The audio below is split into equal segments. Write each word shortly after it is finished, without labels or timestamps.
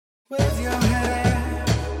Where's your head at?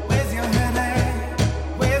 Where's your head at?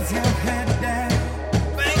 Where's your head at?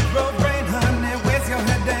 Bankroll brain, honey, where's your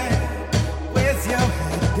head at? Where's your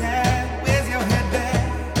head at? Where's your head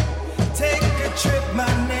at? Take a trip,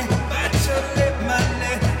 money, bite your lip,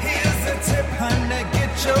 money. Here's a tip, honey,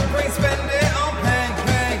 get your brain spending on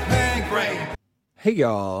brain. Hey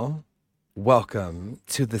y'all, welcome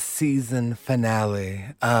to the season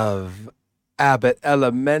finale of Abbott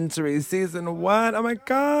Elementary Season 1. Oh my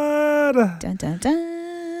God. Dun, dun,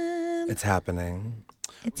 dun. It's happening.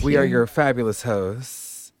 We are your fabulous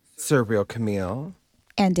hosts, Surreal Camille.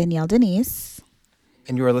 And Danielle Denise.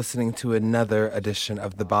 And you are listening to another edition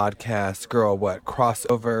of the podcast, Girl What?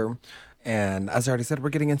 Crossover. And as I already said, we're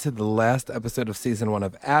getting into the last episode of Season 1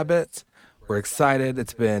 of Abbott. We're excited.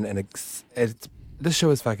 It's been this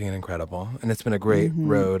show is fucking incredible, and it's been a great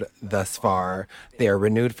road thus far. They are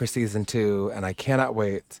renewed for Season 2, and I cannot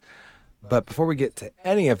wait. But before we get to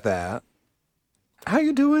any of that, how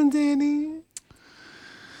you doing, Danny?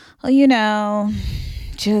 Well,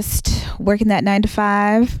 just working that 9 to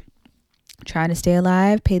 5, trying to stay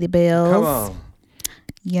alive, pay the bills. Come on.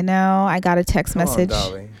 I got a text message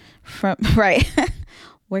from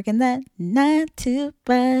working that 9 to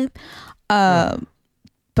 5.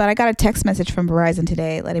 But I got a text message from Verizon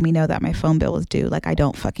today letting me know that my phone bill was due. Like, I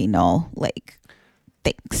don't fucking know. Like,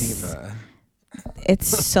 thanks. Diva. It's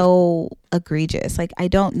so egregious. Like, I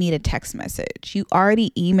don't need a text message. You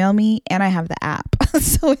already email me and I have the app.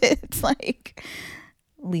 So it's like,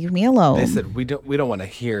 leave me alone. They said we don't want to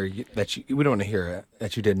hear that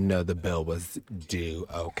you didn't know the bill was due.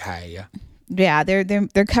 Okay. Yeah,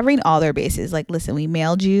 they're covering all their bases. Like, listen, we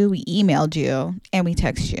mailed you, we emailed you, and we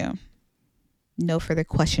text you. No further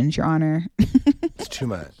questions, Your Honor. It's too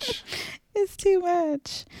much. It's too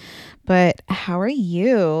much. But how are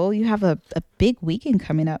you? You have a big weekend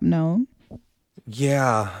coming up, no?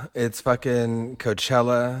 Yeah, it's fucking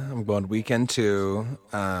Coachella. I'm going weekend 2.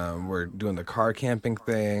 We're doing the car camping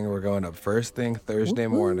thing. We're going up first thing Thursday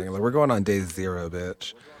morning. Like, we're going on day 0,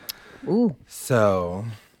 bitch. Ooh. So,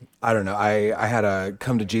 I don't know. I had a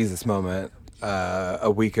come to Jesus moment a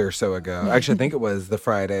week or so ago. Actually, I think it was the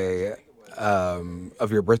Friday of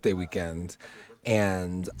your birthday weekend,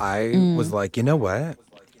 and I was like, you know what,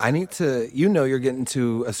 I need to, you're getting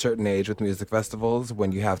to a certain age with music festivals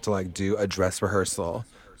when you have to like do a dress rehearsal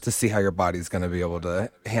to see how your body's going to be able to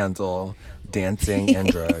handle dancing and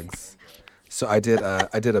drugs. So I did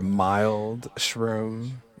a mild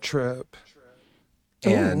shroom trip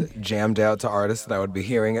and jammed out to artists that I would be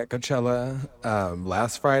hearing at Coachella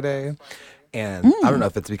last Friday. And I don't know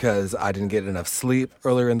if it's because I didn't get enough sleep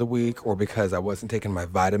earlier in the week or because I wasn't taking my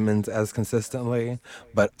vitamins as consistently,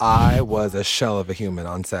 but I was a shell of a human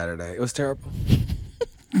on Saturday. It was terrible.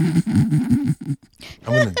 I'm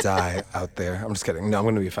going to die out there. I'm just kidding. No, I'm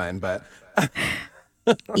going to be fine, but...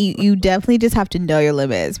 you definitely just have to know your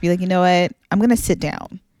limits. Be like, you know what? I'm going to sit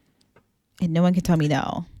down and no one can tell me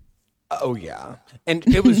no. Oh, yeah. And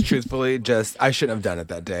it was truthfully just, I shouldn't have done it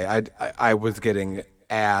that day. I was getting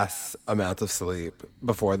ass amounts of sleep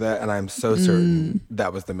before that, and I'm so certain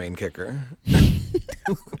that was the main kicker.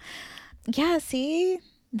 Yeah, see,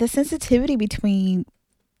 the sensitivity between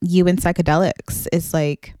you and psychedelics is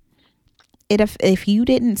like, if you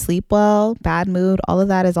didn't sleep well, bad mood, all of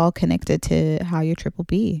that is all connected to how your trip will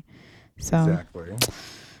be. So exactly,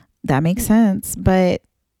 that makes sense. But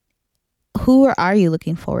who are you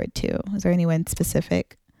looking forward to? Is there anyone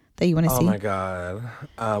specific that you want to see? Oh my God.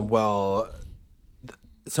 Well,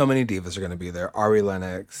 so many divas are going to be there. Ari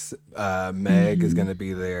Lennox, Meg is going to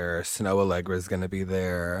be there. Snow Allegra is going to be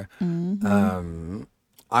there.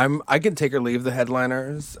 I can take or leave the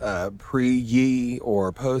headliners, pre-Yee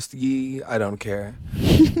or post-Yee. I don't care.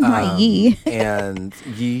 Not Yee. And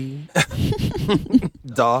Yee,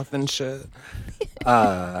 Doth and shit.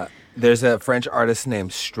 There's a French artist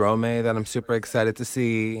named Stromae that I'm super excited to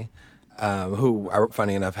see, who,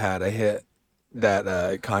 funny enough, had a hit that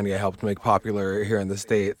Kanye helped make popular here in the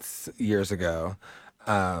States years ago.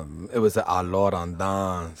 It was a Alors on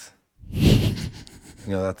Danse. You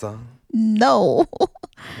know that song? No.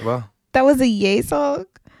 Well, that was a Ye song?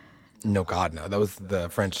 No, God, no. That was the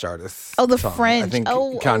French artist. Oh, the song. French. I think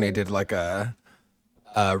Kanye did like a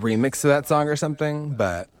remix to that song or something,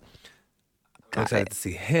 but I'm excited to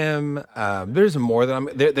see him. There's more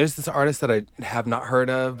that there's this artist that I have not heard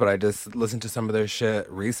of, but I just listened to some of their shit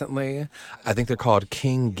recently. I think they're called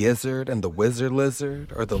King Gizzard and the Wizard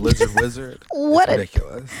Lizard, or the Lizard Wizard. What? It's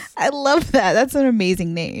ridiculous. I love that. That's an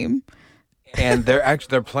amazing name. And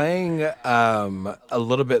they're playing a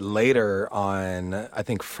little bit later on, I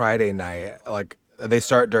think Friday night. Like, they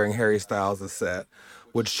start during Harry Styles' set,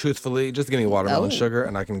 Which, truthfully, just give me watermelon sugar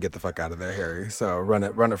and I can get the fuck out of there, Harry. So run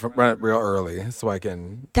it real early so I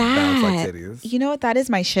can bounce like titties. You know what? That is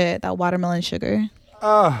my shit. That watermelon sugar.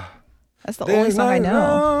 That's the only There's song I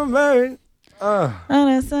know. On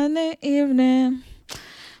a Sunday evening.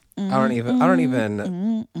 I don't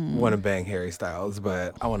even want to bang Harry Styles,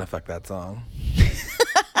 but I want to fuck that song.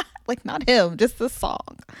 Like, not him, just the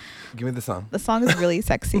song. Give me the song. The song is really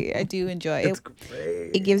sexy. I do enjoy it. It's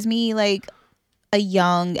great. It gives me like a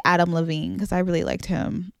young Adam Levine, because I really liked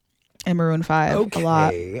him in Maroon 5 a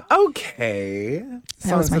lot. Okay.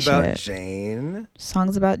 Songs about Jane.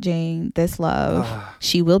 Songs about Jane. This love.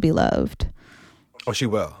 She will be loved. Oh, she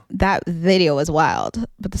will. That video is wild,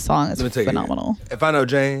 but the song is phenomenal. If I know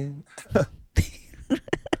Jane,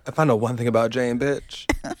 if I know one thing about Jane, bitch,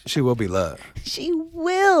 she will be loved. She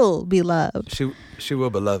will be loved. She will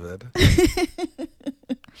be beloved.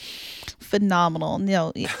 Phenomenal.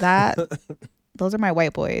 Those are my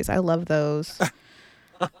white boys. I love those.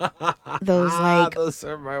 Those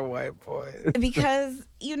are my white boys. Because,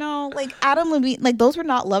 like Adam Levine, like those were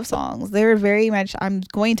not love songs. They were very much I'm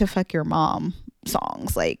going to fuck your mom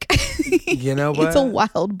songs. Like, you know what? It's a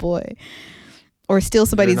wild boy. Or steal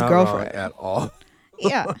somebody's You're not girlfriend. wrong at all.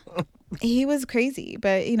 Yeah. He was crazy,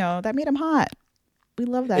 but that made him hot. We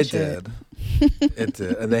love that shit. It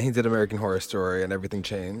did. And then he did American Horror Story and everything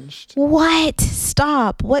changed. What?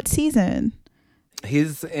 Stop. What season?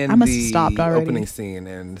 He's in the opening scene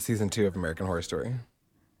in season 2 of American Horror Story.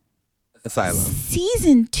 Asylum.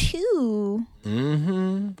 Season 2?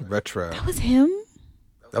 Mm-hmm. Retro. That was him?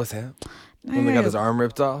 That was him. When they got his arm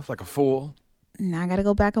ripped off like a fool. Now I gotta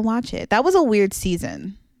go back and watch it. That was a weird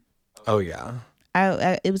season. Oh, yeah.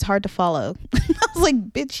 It was hard to follow. I was like,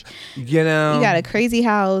 bitch, you got a crazy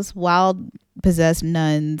house, wild possessed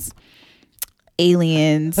nuns,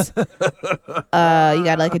 aliens. You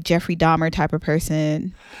got like a Jeffrey Dahmer type of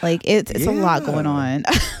person. Like it's a lot going on.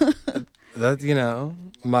 That's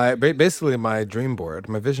basically my dream board,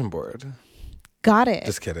 my vision board. Got it.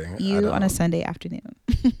 Just kidding. You on a Sunday afternoon.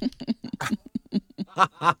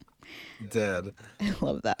 Dead. I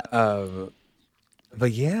love that.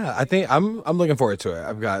 But yeah, I think I'm looking forward to it.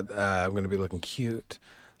 I'm going to be looking cute.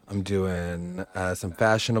 I'm doing some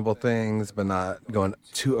fashionable things, but not going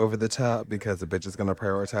too over the top because the bitch is going to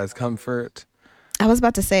prioritize comfort. I was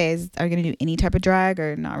about to say, are you going to do any type of drag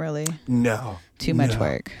or not really? No. Too much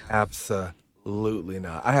work. Absolutely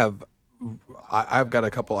not. I've got a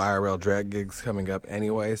couple IRL drag gigs coming up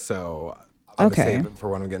anyway, so I'm going to save it for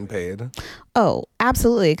when I'm getting paid. Oh,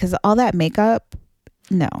 absolutely, because all that makeup.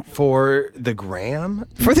 No. For the gram?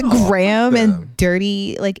 For the gram and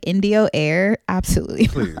dirty, like, Indio air? Absolutely.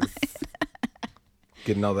 Please.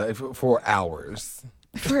 Getting all that for hours.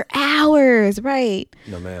 For hours, right.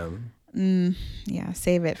 No, ma'am. Yeah,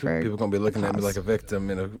 save it for... People going to be looking at me like a victim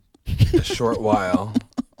in a short while.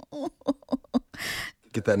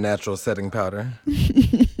 Get that natural setting powder.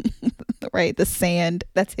 Right, the sand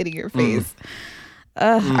that's hitting your face.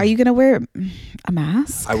 Are you going to wear a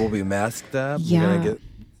mask? I will be masked up. Yeah. I'm going to get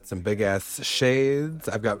some big ass shades.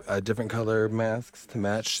 I've got different color masks to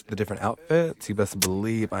match the different outfits. You best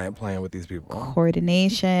believe I ain't playing with these people.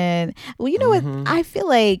 Coordination. Well, you know what? I feel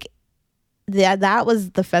like that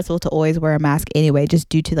was the festival to always wear a mask anyway, just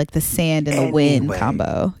due to like the sand and the wind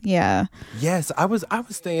combo. Yeah. Yes, I was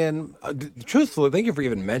staying. Truthfully, thank you for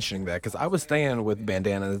even mentioning that, because I was staying with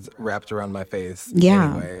bandanas wrapped around my face.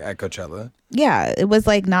 Yeah. Anyway, at Coachella. Yeah, it was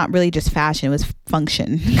like not really just fashion; it was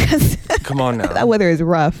function. Come on now. That weather is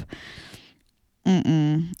rough.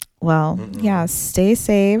 Well, yeah. Stay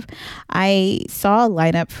safe. I saw a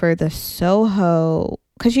lineup for the Soho,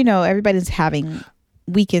 because everybody's having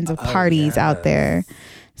weekends of parties out there.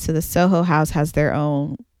 So the Soho House has their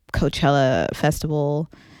own Coachella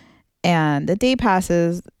festival, and the day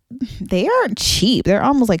passes, they aren't cheap. They're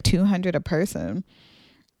almost like $200 a person.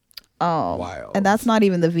 Oh, wild. And that's not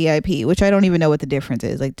even the VIP, which I don't even know what the difference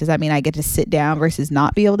is. Like, does that mean I get to sit down versus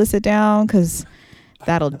not be able to sit down? Because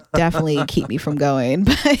that'll definitely keep me from going.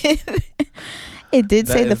 But it did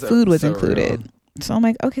say the food was included. So I'm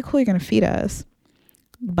like, okay, cool, you're gonna feed us.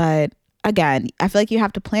 But again, I feel like you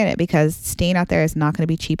have to plan it, because staying out there is not going to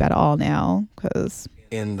be cheap at all now. Because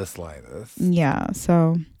in the slightest. Yeah.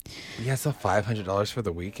 So. Yeah. So $500 for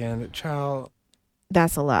the weekend, child.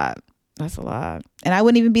 That's a lot. That's a lot. And I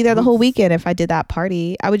wouldn't even be there the whole weekend if I did that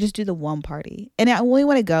party. I would just do the one party. And I only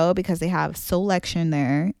want to go because they have Selection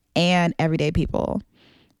there and Everyday People.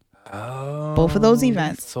 Oh. Both of those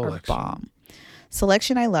events are bomb.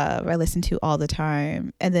 Selection I love. I listen to all the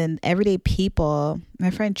time. And then Everyday People,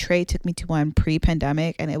 my friend Trey took me to one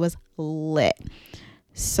pre-pandemic and it was lit.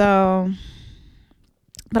 So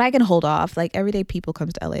But I can hold off. Like, everyday people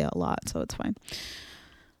comes to LA a lot, so it's fine.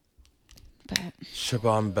 But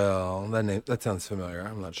Siobhan Bell. That sounds familiar.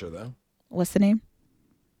 I'm not sure though. what's the name?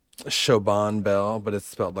 Siobhan Bell, but it's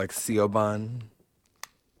spelled like Siobhan.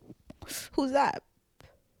 Who's that?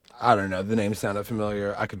 I don't know. The name sounded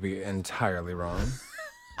familiar. I could be entirely wrong.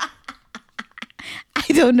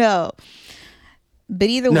 I don't know. But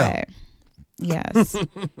either way, yes.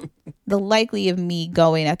 The likely of me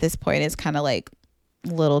going at this point is kind of like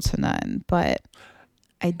little to none, but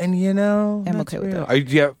and you know, I'm okay with it.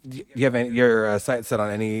 Do you have your sights set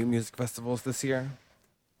on any music festivals this year?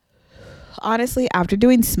 Honestly, after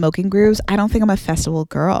doing Smoking Grooves, I don't think I'm a festival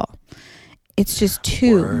girl. It's just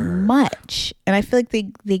too much. And I feel like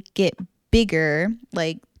they get bigger.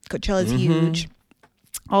 Like, Coachella's huge.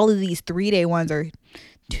 All of these 3-day ones are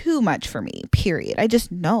too much for me, period. I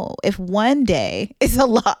just know if one day is a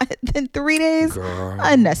lot, then 3 days,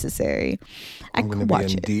 unnecessary. I'm going to be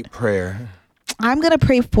in deep prayer. I'm going to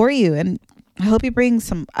pray for you, and I hope you bring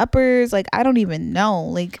some uppers. Like, I don't even know.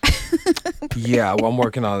 Like, yeah, well, I'm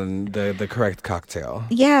working on the correct cocktail.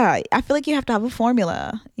 Yeah, I feel like you have to have a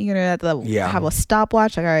formula. You're going to have to have a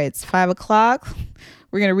stopwatch. Like, all right, it's 5 o'clock.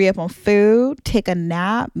 We're going to re-up on food, take a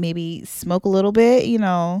nap, maybe smoke a little bit. You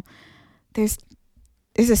know, there's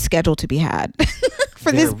a schedule to be had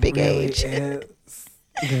for this big age.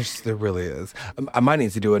 There really is. I might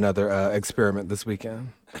need to do another experiment this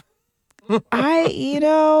weekend. You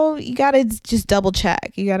gotta just double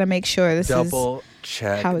check. You gotta make sure this is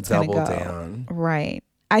how it's gonna go. Down. Right.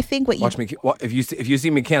 I think watch me. If you see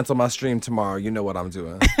me cancel my stream tomorrow, you know what I'm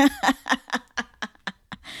doing.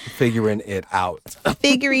 Figuring it out.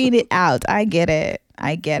 Figuring it out. I get it.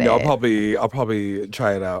 I'll probably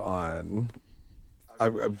try it out on. I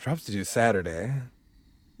perhaps to do Saturday.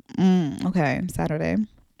 Okay, Saturday.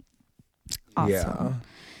 Awesome.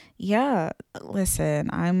 Yeah. Listen,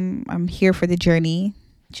 I'm here for the journey.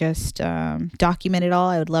 Just document it all.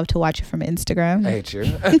 I would love to watch it from Instagram. I hate you.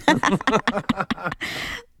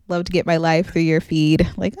 Love to get my life through your feed.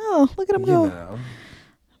 Like, oh, look at him go. Know.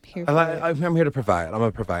 I'm here to provide. I'm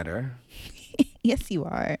a provider. Yes, you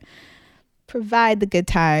are. Provide the good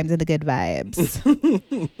times and the good vibes.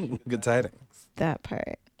 Good tidings. That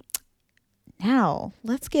part. Now,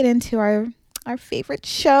 let's get into our favorite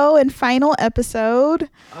show and final episode.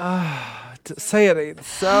 Say it.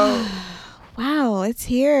 So, wow, it's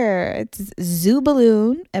here. It's Zoo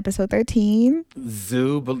Balloon, episode 13.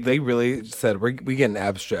 They really said we getting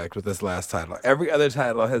abstract with this last title. Every other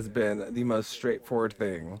title has been the most straightforward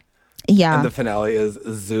thing. Yeah. And the finale is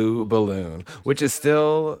Zoo Balloon, which is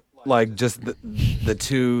still like just the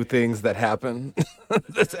two things that happen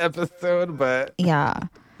this episode, but yeah,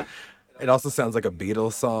 it also sounds like a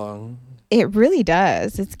Beatles song. It really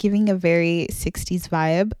does. It's giving a very 60s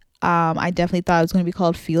vibe. I definitely thought it was going to be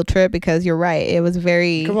called Field Trip because you're right. It was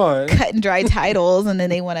very cut and dry titles, and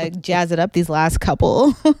then they want to jazz it up these last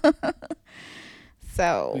couple.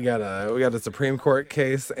 So we got a Supreme Court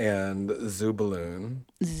case and Zoo Balloon.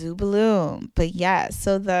 But yeah,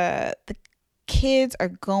 so the kids are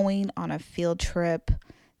going on a field trip.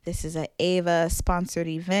 This is a Ava sponsored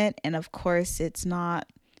event, and of course it's not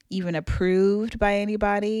even approved by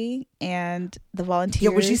anybody, and the volunteers. Yeah,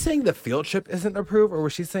 was she saying the field trip isn't approved, or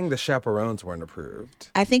was she saying the chaperones weren't approved?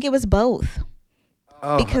 I think it was both.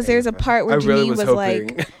 Because there's a part where Janine was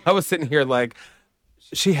hoping, like, I was sitting here like,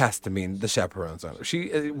 she has to mean the chaperones on her.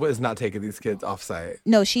 She was not taking these kids off site.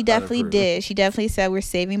 No, she definitely did. She definitely said we're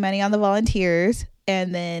saving money on the volunteers.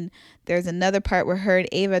 And then there's another part where her and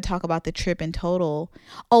Ava talk about the trip in total.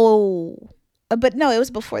 Oh, but no, it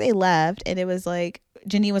was before they left. And it was like,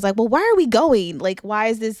 Janine was like, well, why are we going? Like, why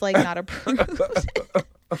is this like not approved?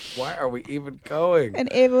 Why are we even going? And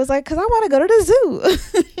Ava was like, because I want to go to the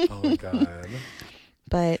zoo. Oh my God.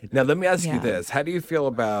 But now let me ask you this. How do you feel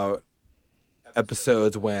about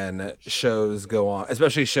episodes when shows go on,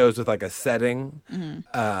 especially shows with like a setting,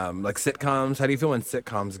 like sitcoms? How do you feel when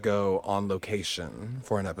sitcoms go on location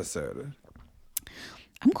for an episode?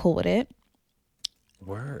 I'm cool with it.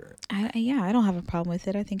 Word. I don't have a problem with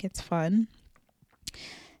it. I think it's fun.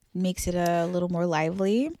 Makes it a little more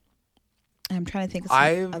lively. I'm trying to think of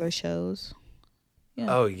some other shows. Yeah.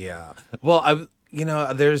 Oh yeah. Well,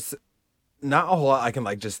 there's not a whole lot I can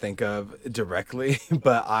like just think of directly,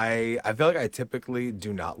 but I feel like I typically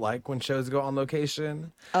do not like when shows go on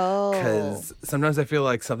location. Oh. Because sometimes I feel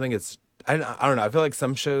like something is, I don't know. I feel like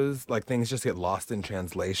some shows, like things just get lost in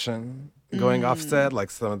translation going offset. Like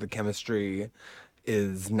some of the chemistry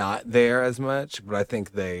is not there as much, but I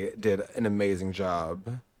think they did an amazing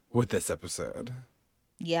job with this episode.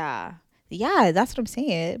 Yeah, that's what I'm saying.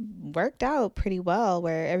 It worked out pretty well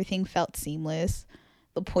where everything felt seamless.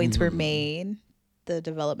 The points were made. The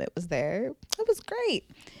development was there. It was great.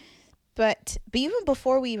 But even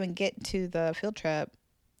before we even get to the field trip,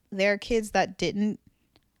 there are kids that didn't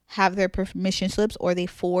have their permission slips, or they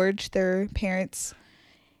forged their parents'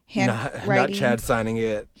 handwriting. Not Chad signing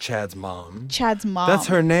it. Chad's mom. Chad's mom. That's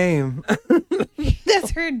her name.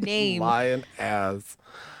 That's her name. Lying ass.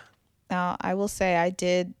 Now, I will say I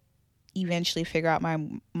did eventually figure out my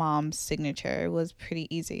mom's signature. It was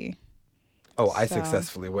pretty easy. Oh, I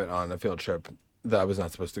successfully went on a field trip that I was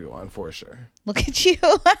not supposed to go on, for sure. Look at you.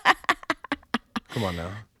 Come on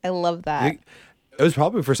now. I love that. It was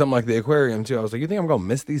probably for something like the aquarium, too. I was like, you think I'm going to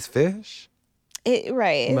miss these fish?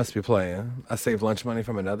 Right. You must be playing. I saved lunch money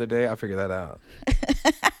from another day. I'll figure that out.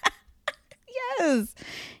 Yes.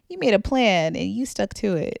 You made a plan and you stuck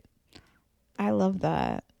to it. I love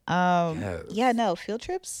that. Yes. Yeah, no, field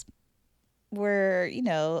trips were,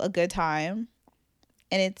 a good time.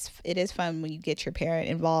 And it is fun when you get your parent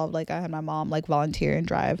involved. Like, I had my mom like volunteer and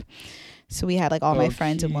drive. So we had like all my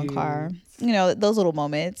friends in one car. Those little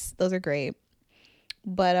moments, those are great.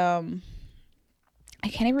 But I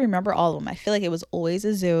can't even remember all of them. I feel like it was always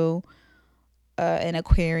a zoo, an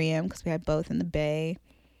aquarium, because we had both in the Bay.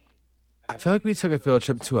 I feel like we took a field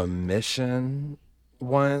trip to a mission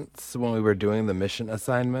once when we were doing the mission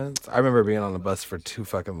assignments. I remember being on the bus for too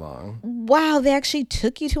fucking long. Wow, they actually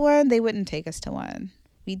took you to one? They wouldn't take us to one.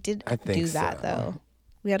 We did do that, though.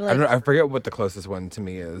 We had I forget what the closest one to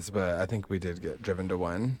me is, but I think we did get driven to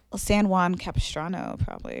one. San Juan Capistrano,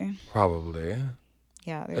 probably. Probably.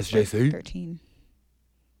 Yeah, there's SJC? like 13.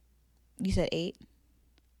 You said 8?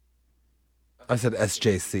 I said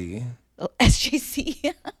SJC. Oh,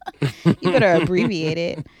 SJC. You better abbreviate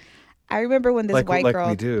it. I remember when this white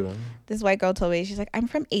girl told me, she's like, I'm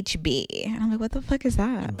from HB. And I'm like, what the fuck is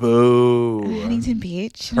that? Boo. Huntington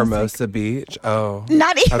Beach. Hermosa Beach. Oh.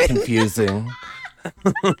 Not even. How confusing.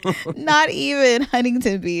 Not even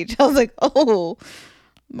Huntington Beach. I was like, oh,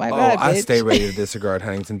 my bad, bitch. I stay ready to disregard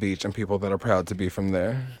Huntington Beach and people that are proud to be from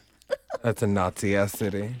there. That's a Nazi-ass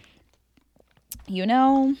city.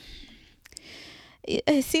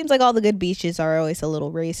 It seems like all the good beaches are always a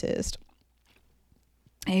little racist.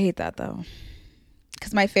 I hate that, though.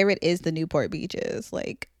 Because my favorite is the Newport beaches,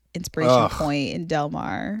 like Inspiration Point and Del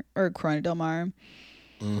Mar, or Corona Del Mar.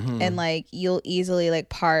 Mm-hmm. And, like, you'll easily, like,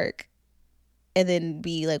 park and then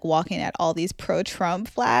be, like, walking at all these pro-Trump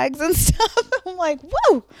flags and stuff. I'm like,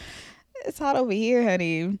 whoa, it's hot over here,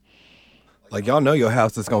 honey. Like, y'all know your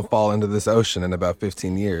house is going to fall into this ocean in about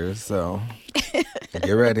 15 years, so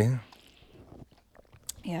get ready.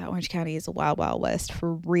 Yeah, Orange County is a wild, wild west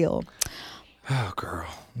for real. Oh, girl.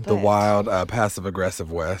 The wild,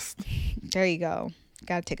 passive-aggressive west. There you go.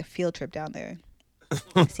 Got to take a field trip down there.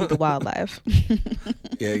 See the wildlife.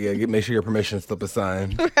 Yeah. Make sure your permission slip is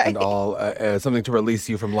signed. Right. And all something to release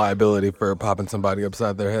you from liability for popping somebody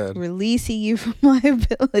upside their head. Releasing you from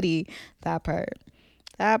liability. That part.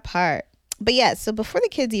 But yeah, so before the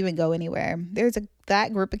kids even go anywhere, there's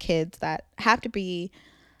that group of kids that have to be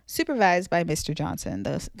supervised by Mr. Johnson,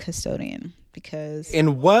 the custodian. Because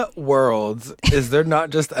in what world is there not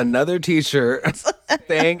just another teacher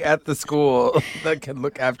staying at the school that can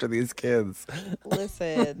look after these kids?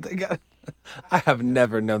 Listen, I have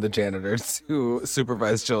never known the janitors who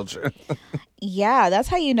supervise children. Yeah, that's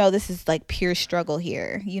how you know this is like pure struggle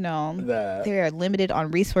here. They are limited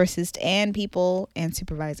on resources and people and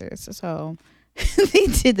supervisors. So they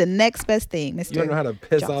did the next best thing, Mr. You don't know how to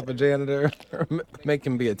piss Johnson. off a janitor or make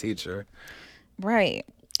him be a teacher. Right.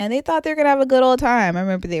 And they thought they were going to have a good old time. I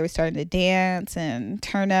remember they were starting to dance and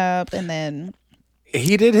turn up, and then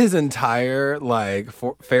he did his entire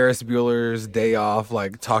Ferris Bueller's Day Off,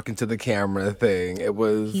 talking to the camera thing.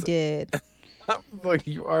 He did. Like,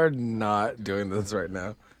 you are not doing this right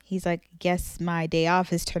now. He's like, guess my day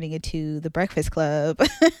off is turning into the Breakfast Club.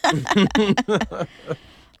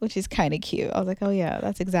 Which is kind of cute. I was like, oh yeah,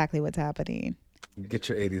 that's exactly what's happening. Get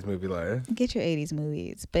your 80s movie life. Get your 80s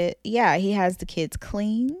movies. But yeah, he has the kids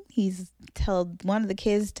clean. He's told one of the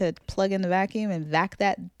kids to plug in the vacuum and vac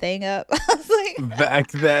that thing up. I was like,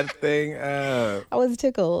 vac that thing up. I was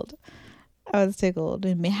tickled.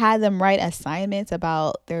 And we had them write assignments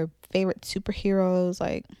about their favorite superheroes,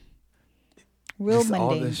 like real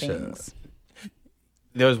mundane things.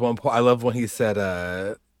 There was one point I love when he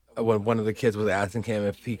said when one of the kids was asking him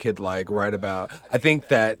if he could write about, I think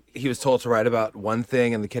that he was told to write about one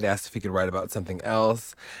thing and the kid asked if he could write about something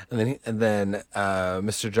else, and then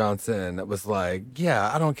Mr. Johnson was like,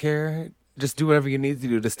 yeah, I don't care, just do whatever you need to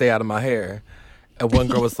do to stay out of my hair. And one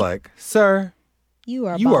girl was like, sir, you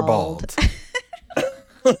are bald.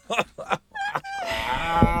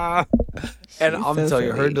 And I'm so telling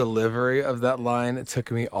you, her silly. delivery of that line, it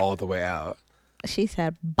took me all the way out. She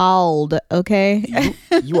said bald, okay?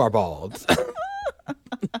 You are bald.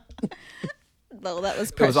 No, that was It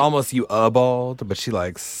was precious. almost you bald, but she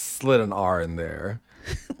like slid an R in there.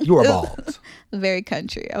 You are bald. Very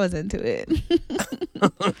country. I was into it.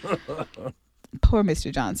 Poor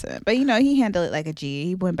Mr. Johnson. But he handled it like a G.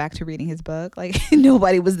 He went back to reading his book. Like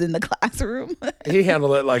nobody was in the classroom. He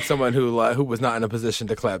handled it like someone who was not in a position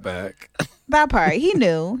to clap back. That part, he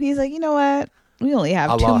knew. He's like, you know what? We only have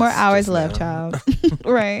I 2 more lost hours just left, now. child.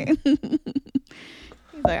 Right. He's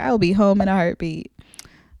like, I will be home in a heartbeat.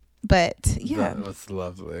 But yeah. That was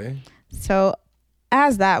lovely. So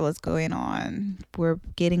as that was going on, we're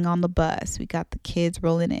getting on the bus. We got the kids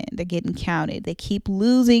rolling in. They're getting counted. They keep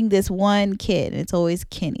losing this one kid, and it's always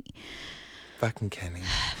Kenny. Fucking Kenny.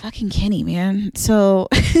 Fucking Kenny, man. So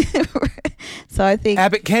I think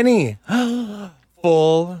Abbott Kenny.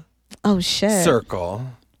 Full oh shit. circle.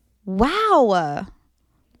 Wow.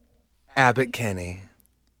 Abbott Kenny.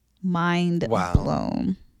 Mind Wow.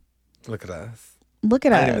 blown. Look at us. Look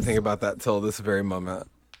at I us. didn't even think about that till this very moment.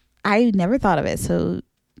 I never thought of it, so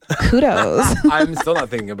kudos. I'm still not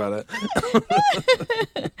thinking about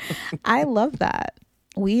it. I love that.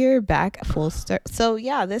 We're back at full start. So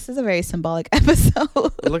yeah, this is a very symbolic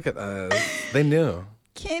episode. Look at us. They knew.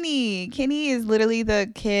 Kenny is literally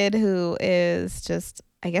the kid who is just,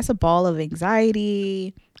 I guess, a ball of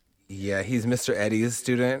anxiety. Yeah, he's Mr. Eddie's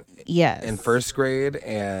student Yes. in first grade,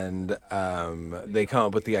 and they come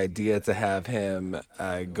up with the idea to have him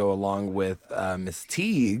go along with Miss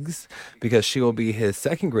Teagues because she will be his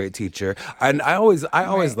second grade teacher. And I always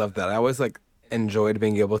loved that. I always enjoyed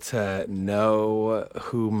being able to know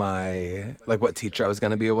who what teacher I was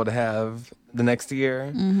going to be able to have the next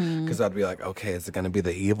year, because I'd be like, okay, is it going to be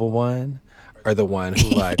the evil one or the one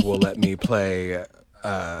who will let me play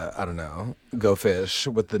I don't know, go fish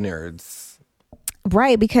with the nerds.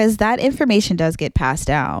 Right, because that information does get passed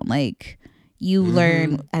down. Like you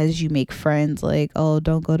learn as you make friends, like, oh,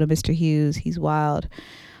 don't go to Mr. Hughes, he's wild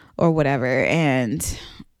or whatever. And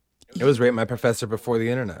it was Rate My Professor before the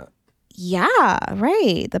internet. Yeah,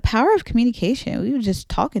 right. The power of communication. We were just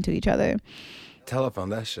talking to each other. Telephone,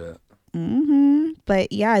 that shit.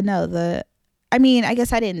 But yeah, no, I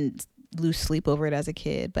guess I didn't lose sleep over it as a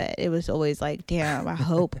kid, but it was always like, damn, I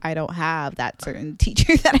hope I don't have that certain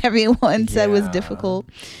teacher that everyone said was difficult.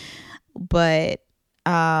 But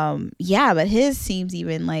but his seems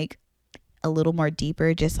even like a little more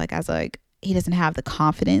deeper, just like as he doesn't have the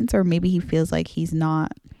confidence, or maybe he feels like he's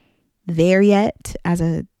not there yet as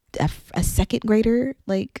a second grader.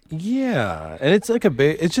 Yeah, and it's like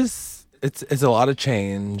it's a lot of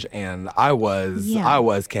change, and I was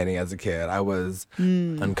Kenny as a kid. I was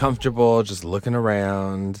uncomfortable, just looking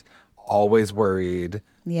around, always worried.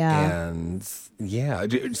 Yeah. And yeah,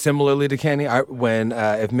 similarly to Kenny,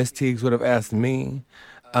 if Miss Teagues would have asked me,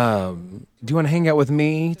 do you want to hang out with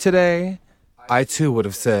me today? I too would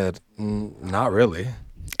have said, not really.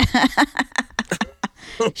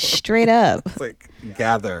 Straight up. It's like,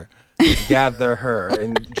 gather her.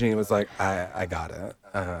 And Jean was like, I got it.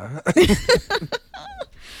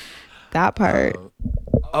 That part.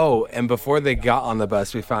 And before they got on the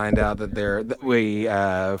bus, we find out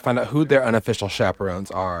find out who their unofficial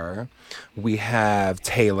chaperones are. We have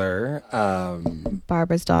Taylor,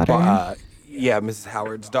 Barbara's daughter. Mrs.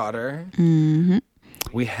 Howard's daughter.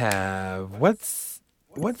 We have what's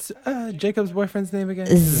Jacob's boyfriend's name again?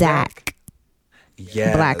 Zach.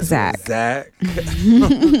 Yeah, Black Zach. A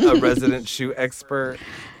resident shoe expert,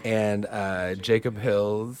 and Jacob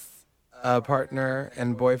Hill's partner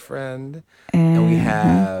and boyfriend. And we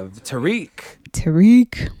have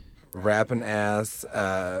Tariq. Rapping ass,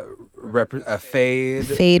 a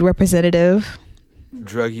fade representative.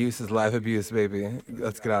 Drug use is life abuse, baby.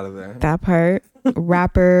 Let's get out of there. That part.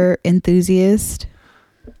 Rapper enthusiast.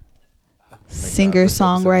 Singer,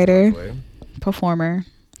 songwriter, performer,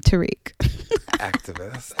 Tariq.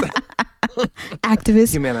 Activist.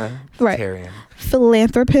 Humanitarian. Right.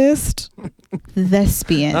 Philanthropist.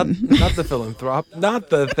 Thespian. Not the philanthrope. Not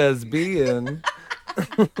the thespian.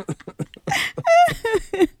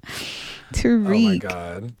 Tariq. Oh my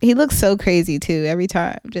God. He looks so crazy too every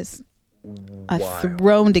time. Just a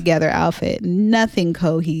thrown together outfit. Nothing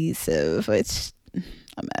cohesive. It's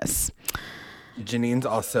a mess. Janine's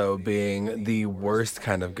also being the worst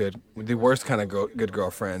kind of good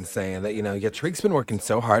girlfriend, saying that, Tariq's been working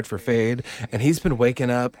so hard for Fade, and he's been waking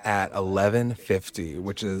up at 11:50,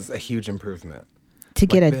 which is a huge improvement. To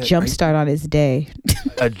get a jump start on his day.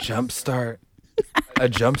 A jump start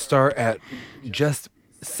at just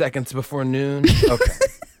seconds before noon. Okay.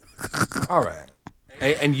 All right.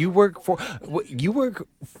 And you work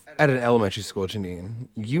at an elementary school, Janine.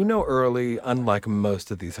 You know early, unlike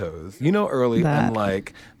most of these hoes. You know early,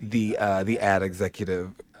 unlike the ad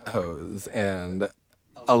executive hoes and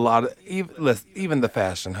a lot of even the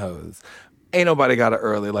fashion hoes. Ain't nobody got it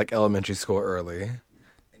early like elementary school early,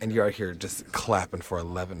 and you're out here just clapping for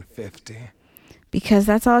 11.50. Because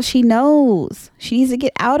that's all she knows. She needs to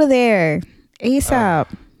get out of there ASAP.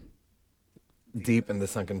 Deep in the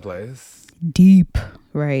sunken place. Deep,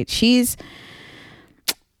 right?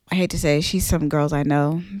 I hate to say, she's some girls I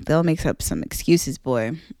know. They'll make up some excuses, boy.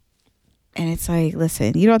 And it's like,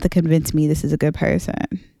 listen, you don't have to convince me this is a good person.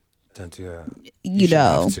 Don't do that. You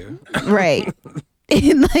know, have to. Right?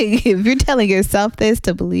 And like, if you're telling yourself this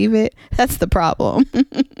to believe it, that's the problem.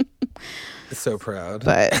 So proud,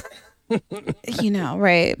 but you know,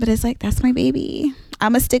 right? But it's like, that's my baby.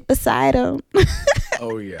 I'ma stick beside him.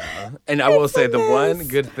 Oh yeah, and I will say the one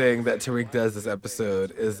good thing that Tariq does this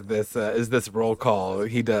episode is this roll call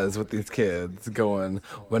he does with these kids, going,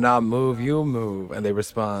 "When I move, you move," and they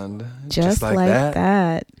respond just like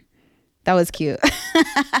that. That was cute.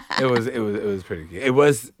 It was pretty cute. It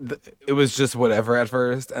was just whatever at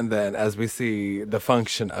first, and then as we see the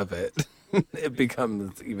function of it, it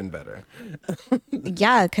becomes even better.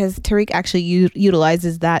 Yeah, because Tariq actually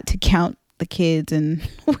utilizes that to count the kids and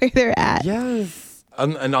where they're at. Yes.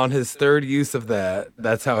 And on his third use of that,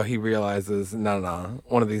 that's how he realizes, no,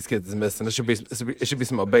 one of these kids is missing. It should be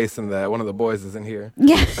some more bass in that. One of the boys isn't here.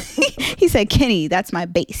 Yeah. He said, Kenny, that's my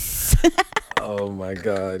bass. Oh my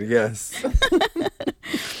God, yes.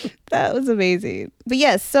 That was amazing. But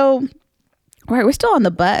yes, so right, we're still on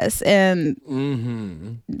the bus,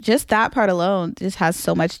 and just that part alone just has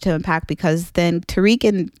so much to unpack, because then Tariq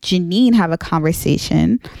and Janine have a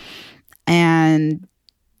conversation, and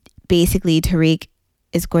basically Tariq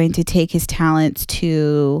is going to take his talents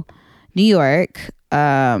to New York,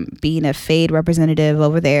 being a Fade representative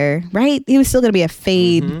over there, right? He was still going to be a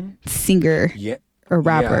Fade singer or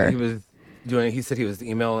rapper. Yeah, he said he was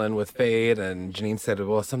emailing with Fade, and Janine said,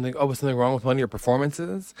 was something wrong with one of your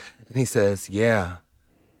performances? And he says, yeah.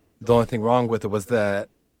 The only thing wrong with it was that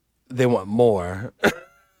they want more.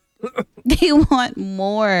 They want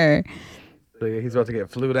more. So yeah, he's about to get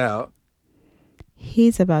flued out.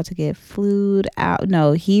 He's about to get flued out.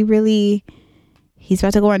 No, he's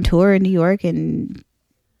about to go on tour in New York and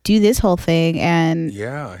do this whole thing. And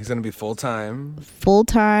yeah, he's going to be full-time.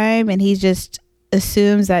 And he just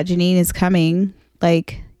assumes that Janine is coming.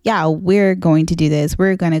 Like, yeah, we're going to do this.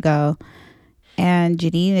 We're going to go. And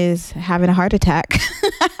Janine is having a heart attack.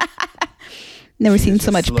 Never seen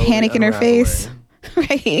so much panic in her face.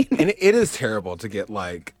 Right. And it is terrible to get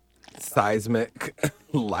like seismic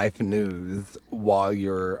life news while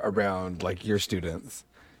you're around like your students,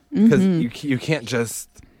 because you can't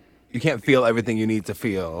feel everything you need to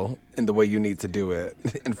feel in the way you need to do it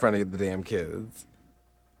in front of the damn kids.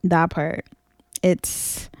 That part,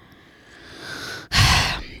 that's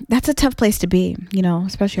a tough place to be, you know,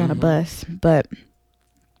 especially on a bus. But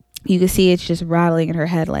you can see it's just rattling in her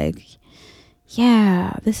head like,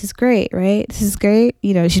 yeah, this is great, right? This is great.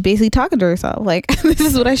 You know, she's basically talking to herself like, this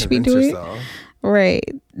is what I should be doing. Yourself. Right.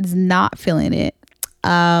 Is not feeling it.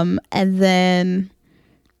 And then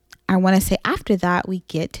I want to say after that, we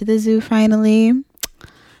get to the zoo finally.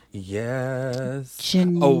 Yes.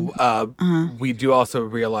 We do also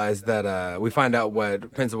realize that we find out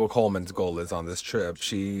what Principal Coleman's goal is on this trip.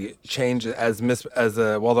 She changes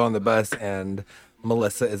while they're on the bus, and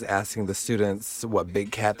Melissa is asking the students what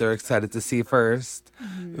big cat they're excited to see first.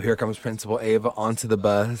 Here comes Principal Ava onto the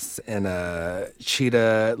bus in a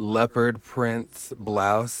cheetah leopard print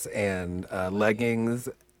blouse and leggings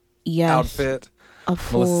outfit. A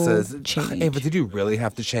full Melissa says, change. Ava, did you really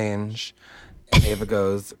have to change? And Ava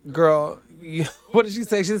goes, girl, what did she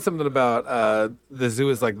say? She said something about the zoo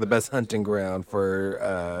is like the best hunting ground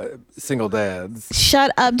for single dads.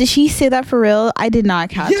 Shut up. Did she say that for real? I did not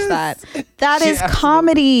catch that. That is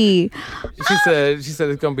comedy. She said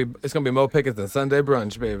it's gonna be Mo Pickens and Sunday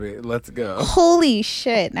brunch, baby. Let's go. Holy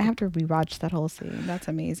shit. I have to rewatch that whole scene. That's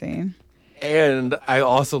amazing. And I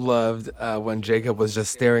also loved when Jacob was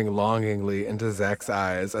just staring longingly into Zach's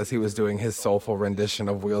eyes as he was doing his soulful rendition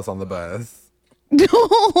of Wheels on the Bus.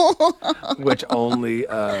 Which only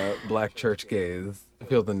black church gays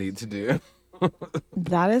feel the need to do.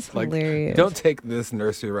 That is hilarious. Don't take this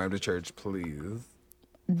nursery rhyme to church, please.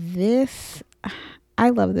 I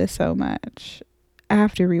love this so much. I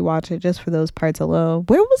have to rewatch it just for those parts alone.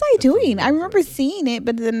 Where was I doing? I remember seeing it,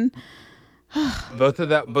 but then both of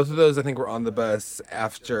those I think were on the bus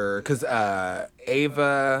after, because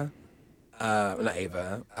Ava not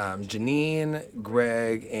Ava. Janine,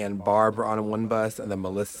 Greg, and Barb were on one bus, and then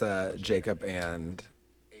Melissa, Jacob, and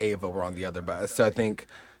Ava were on the other bus. So I think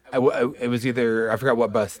it was either, I forgot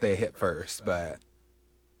what bus they hit first, but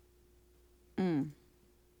it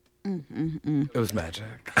was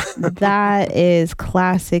magic. That is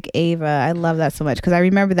classic Ava. I love that so much because I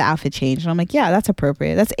remember the outfit change, and I'm like, yeah, that's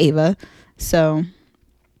appropriate. That's Ava. So,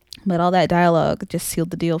 but all that dialogue just sealed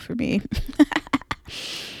the deal for me.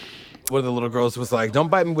 One of the little girls was like, "Don't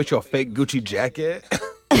bite me with your fake Gucci jacket."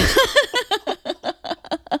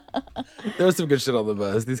 There was some good shit on the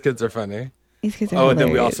bus. These kids are funny. These kids are and then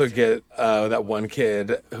we hilarious. also get that one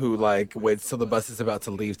kid who like waits till the bus is about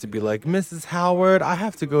to leave to be like, "Mrs. Howard, I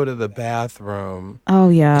have to go to the bathroom." Oh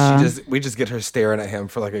yeah. We just get her staring at him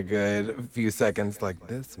for like a good few seconds, like,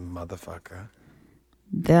 this motherfucker.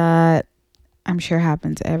 That I'm sure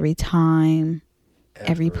happens every time,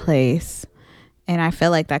 every place. And I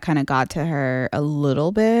feel like that kind of got to her a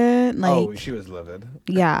little bit. Like, she was livid.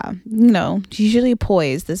 Yeah. She's usually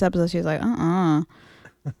poised. This episode, she was like,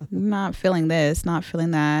 not feeling this, not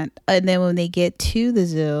feeling that. And then when they get to the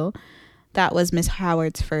zoo, that was Miss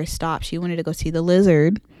Howard's first stop. She wanted to go see the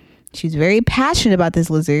lizard. She was very passionate about this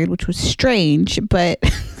lizard, which was strange. But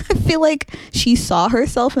I feel like she saw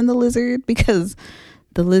herself in the lizard because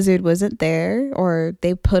the lizard wasn't there, or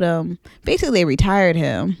they put him, basically they retired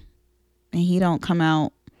him. And he don't come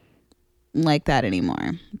out like that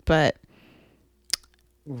anymore. But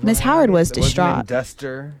Miss Howard was distraught.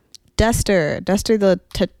 Duster the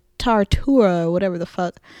Tartura, or whatever the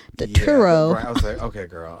fuck. The Turo. Right. I was like, okay,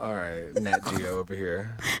 girl. All right. Nat Geo over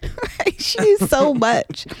here. Right, she's so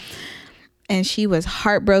much. And she was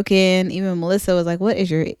heartbroken. Even Melissa was like, what is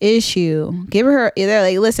your issue? Give her, they're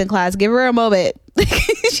like, listen, class, give her a moment.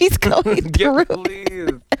 She's going through.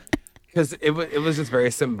 Please. Because it was just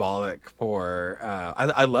very symbolic for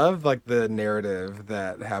I love like the narrative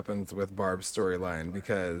that happens with Barb's storyline,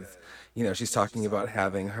 because she's talking about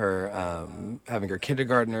having her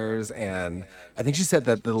kindergartners, and I think she said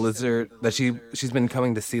that the lizard that she's been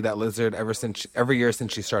coming to see that lizard every year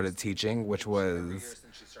since she started teaching, which was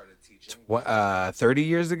 30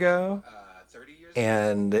 years ago,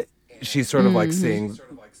 and she's sort of like seeing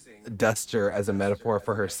Duster as a metaphor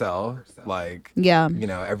for herself, like,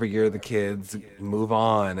 every year the kids move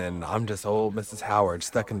on and I'm just old Mrs. Howard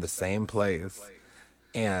stuck in the same place.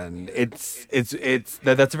 And that's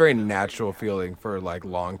a very natural feeling for like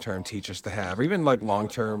long-term teachers to have, or even like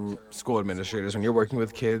long-term school administrators, when you're working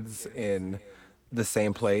with kids in the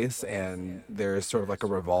same place and there's sort of like a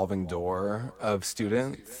revolving door of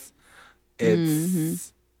students.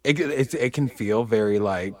 It can feel very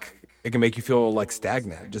like, it can make you feel like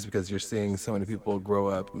stagnant just because you're seeing so many people grow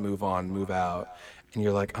up, move on, move out, and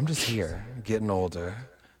you're like, I'm just here, getting older.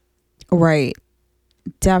 Right.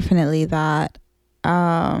 Definitely that.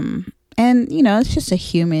 And it's just a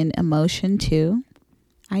human emotion too.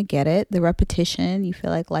 I get it. The repetition, you feel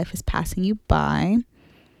like life is passing you by.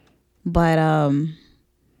 But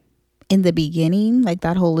in the beginning, like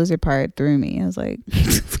that whole lizard part threw me. I was like,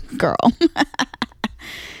 girl.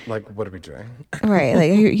 Like, what are we doing? Right.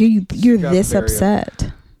 Like you're this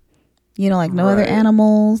upset. Like no other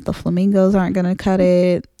animals. The flamingos aren't going to cut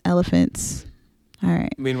it. Elephants. All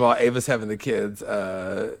right. Meanwhile, Ava's having the kids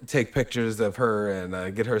take pictures of her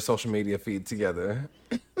and get her social media feed together.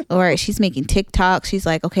 All right. She's making TikToks. She's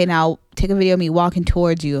like, okay, now take a video of me walking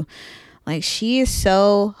towards you. Like, she is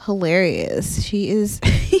so hilarious. She is...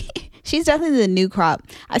 She's definitely the new crop.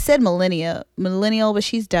 I said millennial, but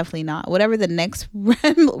she's definitely not. Whatever the next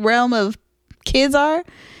realm of kids are,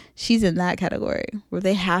 she's in that category where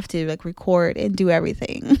they have to like record and do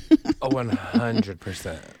everything.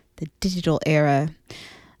 100%. The digital era.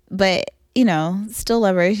 But, still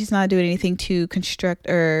love her. She's not doing anything too construct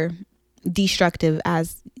or destructive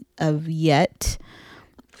as of yet.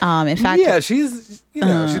 In fact, yeah, she's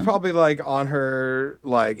she's probably like on her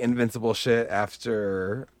like invincible shit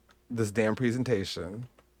after this damn presentation.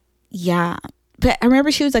 Yeah, but I remember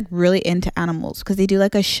she was like really into animals because they do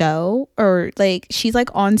like a show, or like she's like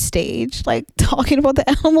on stage like talking about the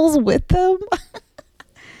animals with them.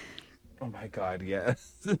 Oh my god,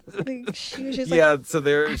 yes. Like, she was just so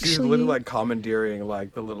she's literally like commandeering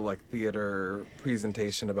like the little like theater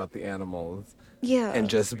presentation about the animals. Yeah. And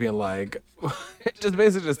just being like, just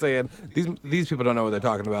basically just saying, these people don't know what they're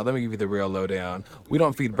talking about. Let me give you the real lowdown. We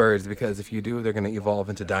don't feed birds because if you do, they're going to evolve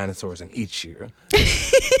into dinosaurs and eat you.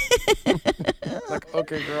 Like,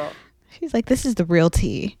 okay, girl. She's like, this is the real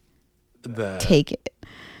tea. Take it.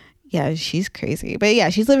 Yeah, she's crazy. But yeah,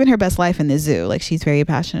 she's living her best life in the zoo. Like, she's very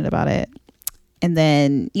passionate about it. And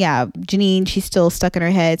then, yeah, Janine, she's still stuck in her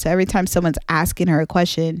head. So every time someone's asking her a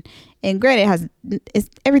question, and granted, it's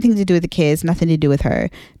everything to do with the kids, nothing to do with her.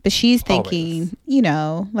 But she's thinking, you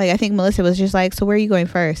know, like I think Melissa was just like, so where are you going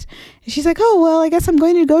first? And she's like, oh, well, I guess I'm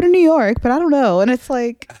going to go to New York, but I don't know. And it's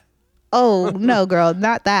like, oh, no, girl,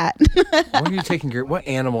 not that. What are you taking what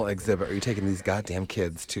animal exhibit are you taking these goddamn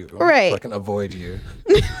kids to? Right. So I can avoid you.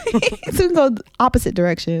 So we can go opposite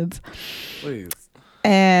directions. Please.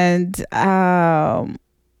 And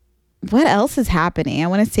what else is happening? I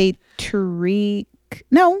want to say Tariq.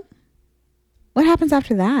 No. What happens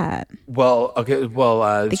after that? Well, okay.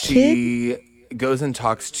 Well, she kid? goes and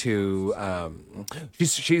talks to.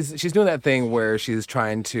 She's doing that thing where she's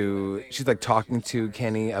like talking to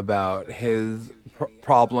Kenny about his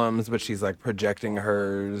problems, but she's like projecting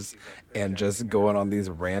hers and just going on these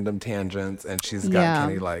random tangents. And she's got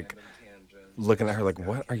Kenny like looking at her like,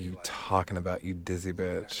 "What are you talking about, you dizzy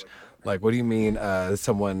bitch?" Like, what do you mean,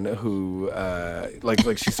 someone who, like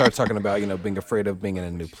she starts talking about, you know, being afraid of being in a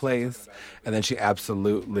new place. And then she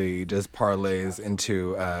absolutely just parlays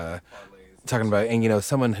into talking about, and, you know,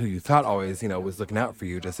 someone who you thought always, you know, was looking out for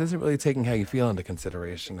you just isn't really taking how you feel into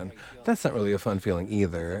consideration. And that's not really a fun feeling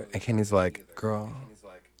either. And Kenny's like, girl,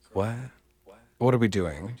 what? What are we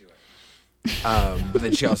doing? But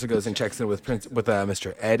then she also goes and checks in with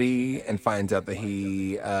Mr. Eddie and finds out that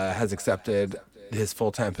he has accepted his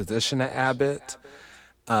full-time position at Abbott.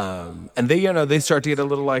 And they start to get a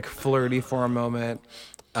little like flirty for a moment.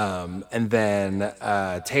 And then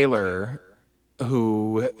Taylor,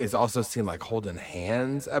 who is also seen like holding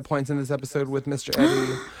hands at points in this episode with Mr.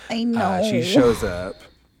 Eddie. I know. She shows up.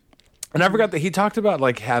 And I forgot that he talked about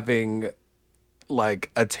like having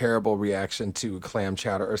like a terrible reaction to clam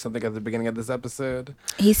chowder or something at the beginning of this episode.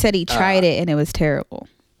 He said he tried it and it was terrible.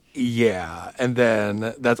 Yeah, and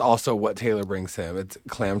then that's also what Taylor brings him. It's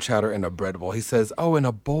clam chowder in a bread bowl. He says, oh, in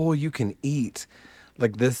a bowl you can eat.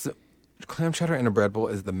 Like this clam chowder in a bread bowl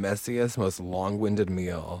is the messiest, most long-winded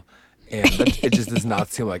meal. And it just does not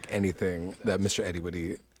seem like anything that Mr. Eddie would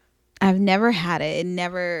eat. I've never had it. It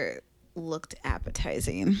never looked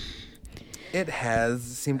appetizing. It has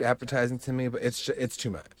seemed appetizing to me, but it's too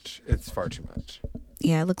much. It's far too much.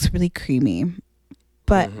 Yeah, it looks really creamy.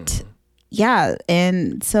 But yeah,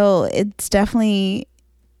 and so it's definitely,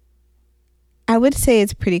 I would say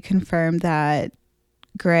it's pretty confirmed that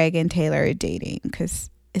Greg and Taylor are dating, because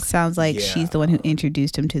it sounds like she's the one who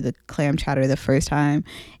introduced him to the clam chowder the first time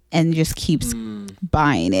and just keeps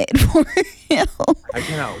buying it for him. I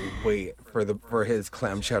cannot wait for his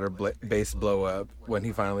clam chowder base blow up when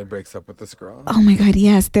he finally breaks up with this girl. Oh my God,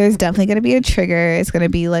 yes. There's definitely going to be a trigger. It's going to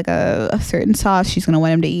be like a certain sauce she's going to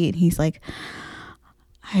want him to eat. He's like,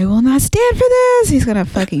 I will not stand for this. He's going to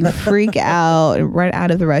fucking freak out and run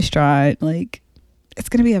out of the restaurant. Like, it's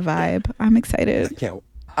going to be a vibe. I'm excited.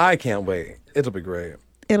 I can't wait. It'll be great.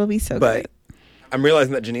 It'll be so good. I'm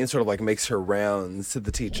realizing that Janine sort of like makes her rounds to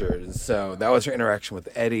the teachers. So that was her interaction with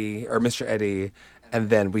Eddie, or Mr. Eddie. And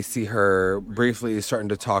then we see her briefly starting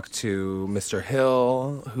to talk to Mr.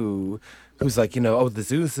 Hill, who's like, you know, oh, the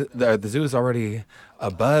zoo is already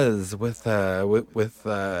abuzz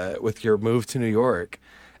with your move to New York.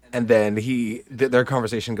 And then their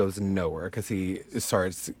conversation goes nowhere because he's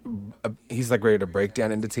like ready to break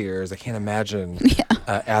down into tears. I can't imagine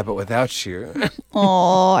Abbott without you.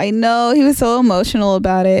 Oh, I know. He was so emotional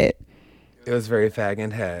about it. It was very fag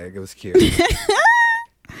and hag. It was cute.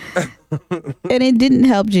 And it didn't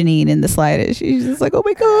help Janine in the slightest. She's just like, oh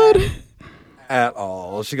my God. At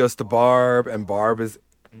all. She goes to Barb, and Barb is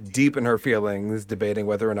deep in her feelings, debating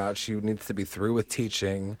whether or not she needs to be through with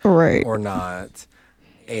teaching or not.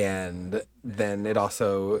 And then it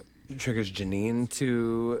also triggers Janine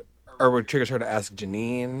it triggers her to ask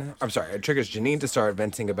Janine. I'm sorry, it triggers Janine to start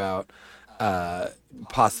venting about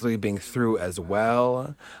possibly being through as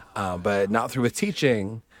well, but not through with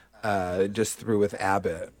teaching, just through with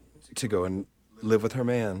Abbott to go and live with her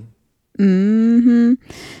man. Mm-hmm.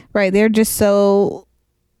 Right. They're just so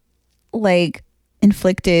like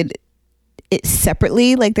inflicted it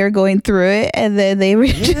separately, like they're going through it, and then they were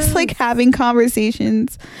just like having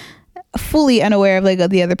conversations fully unaware of like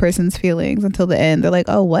the other person's feelings until the end. They're like,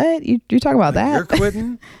 oh, what? You're talking about that? You're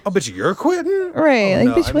quitting? Oh, but you're quitting? Right. Oh, like,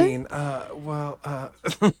 no, bitch,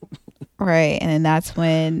 what? Right. And then that's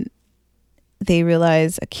when they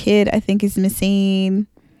realize a kid, I think, is missing.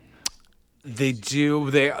 They do.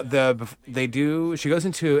 They do. She goes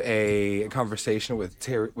into a conversation with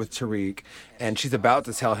Tariq, and she's about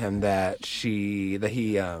to tell him that she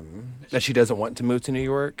doesn't want to move to New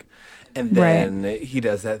York, and then he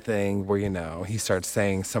does that thing where he starts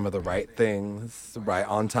saying some of the right things right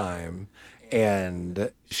on time,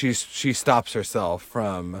 and she stops herself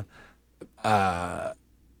from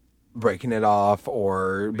breaking it off,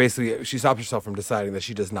 or basically she stops herself from deciding that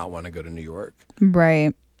she does not want to go to New York.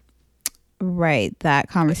 Right. That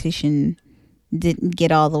conversation didn't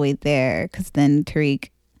get all the way there, because then Tariq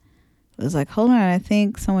was like, hold on, I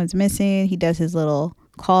think someone's missing. He does his little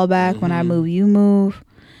callback, when I move, you move.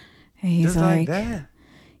 And he's Just like that.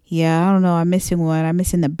 Yeah, I don't know, I'm missing one. I'm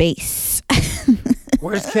missing the bass.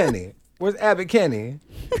 Where's Kenny? Where's Abbott Kenny?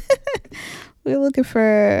 We're looking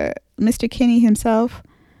for Mr. Kenny himself.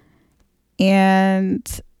 And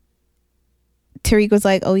Tariq was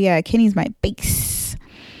like, oh yeah, Kenny's my bass.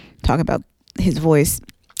 Talking about his voice.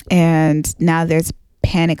 And now there's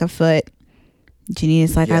panic afoot. Janine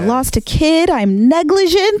is like, yes. I lost a kid. I'm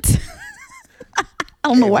negligent. I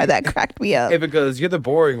don't know why that cracked me up. Ava goes, you're the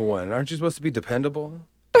boring one. Aren't you supposed to be dependable?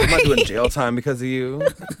 I'm not doing jail time because of you.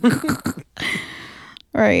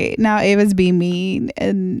 Right. Now Ava's being mean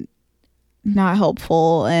and not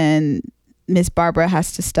helpful. And Miss Barbara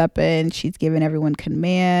has to step in. She's giving everyone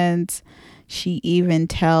commands. She even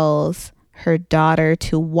tells her daughter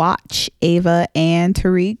to watch Ava and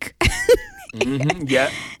Tariq.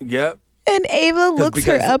 Yep. And Ava looks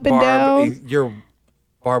her up and down.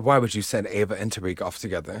 Barb, why would you send Ava and Tariq off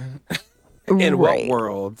together? In what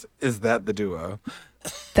world is that the duo?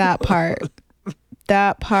 That part.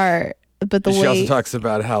 But she also talks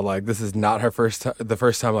about how like this is not her the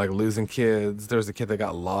first time like losing kids. There was a kid that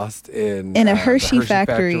got lost in a Hershey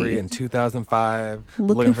factory in 2005,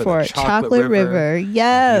 looking for the chocolate river.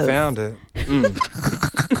 Yes, you found it.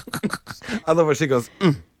 I love when she goes,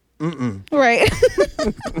 right.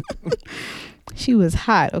 She was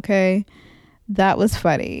hot. Okay, that was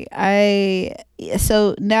funny.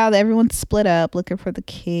 So now that everyone's split up looking for the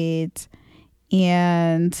kids,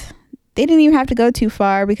 and they didn't even have to go too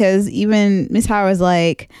far, because even Miss Howard's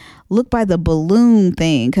like, look by the balloon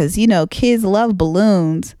thing, because kids love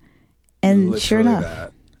balloons. And literally, sure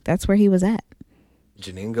enough, that's where he was at.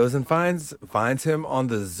 Janine goes and finds him on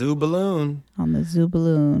the zoo balloon.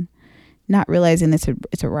 Not realizing it's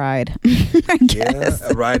a ride. I guess.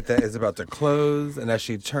 Yeah, a ride that is about to close. And as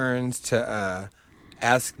she turns to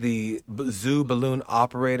ask the zoo balloon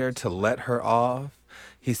operator to let her off,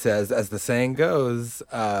 he says, as the saying goes,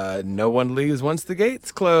 no one leaves once the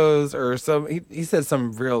gates close, or he said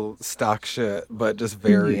some real stock shit, but just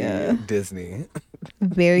very Disney.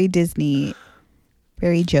 Very Disney.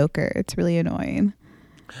 Very Joker. It's really annoying.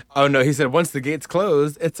 Oh no, he said once the gates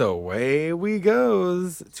close, it's away we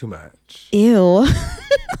goes. Too much. Ew.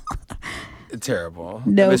 Terrible.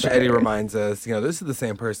 No. Mr. Eddie reminds us, this is the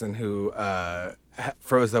same person who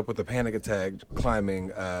froze up with a panic attack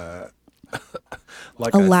climbing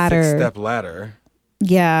like a ladder. 6-step ladder.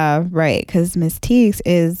 Yeah, right. Because Miss Teagues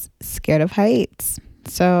is scared of heights.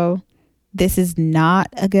 So this is not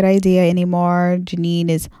a good idea anymore. Janine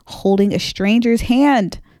is holding a stranger's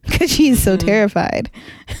hand because she's so terrified.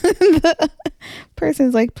 The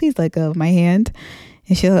person's like, please let go of my hand.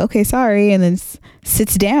 And she's like, okay, sorry. And then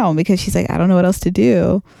sits down because she's like, I don't know what else to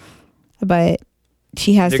do. But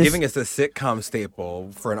they're giving us a sitcom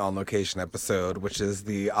staple for an On Location episode, which is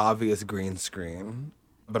the obvious green screen.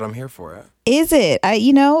 But I'm here for it. Is it? I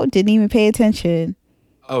didn't even pay attention.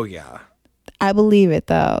 Oh, yeah. I believe it,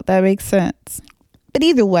 though. That makes sense. But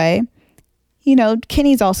either way,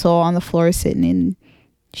 Kenny's also on the floor sitting, and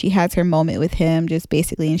she has her moment with him, just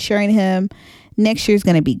basically ensuring him next year's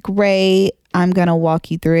going to be great. I'm going to walk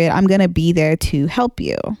you through it. I'm going to be there to help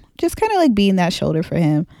you. Just kind of like being that shoulder for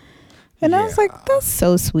him. And I was like, that's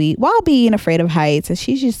so sweet. While being afraid of heights, and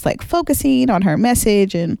she's just like focusing on her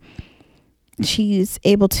message, and she's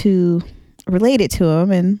able to relate it to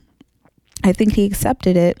him. And I think he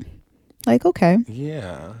accepted it. Like, okay.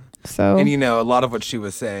 Yeah. So, and a lot of what she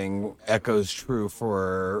was saying echoes true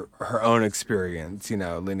for her own experience,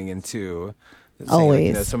 leaning into saying,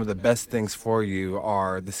 always. Some of the best things for you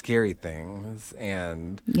are the scary things,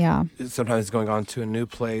 and sometimes going on to a new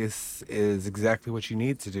place is exactly what you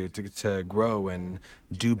need to do to grow and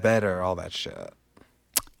do better, all that shit.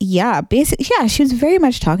 Yeah, she was very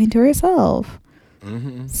much talking to herself.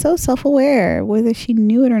 Mm-hmm. So self-aware, whether she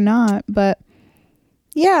knew it or not. But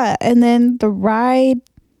yeah, and then the ride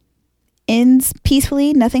ends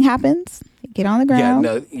peacefully. Nothing happens. Get on the ground.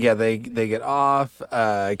 They get off.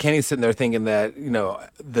 Kenny's sitting there thinking that,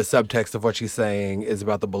 the subtext of what she's saying is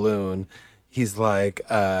about the balloon. He's like,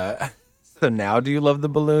 so now do you love the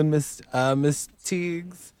balloon, Miss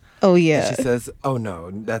Teagues? Oh, yeah. And she says, oh,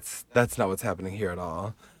 no, that's not what's happening here at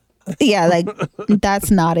all. Yeah, like,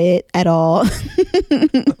 that's not it at all.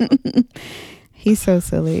 He's so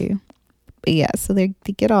silly. But yeah, so they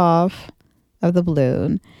get off of the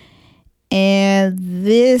balloon. And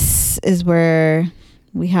this is where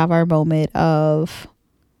we have our moment of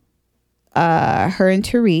her and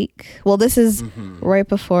Tariq. Well, this is right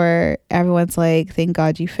before everyone's like, thank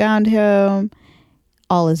God you found him.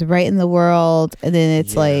 All is right in the world. And then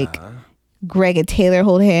it's like Greg and Taylor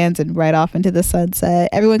hold hands and ride off into the sunset.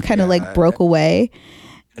 Everyone kind of like broke away.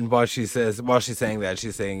 And while she's saying that,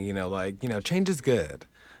 she's saying, change is good.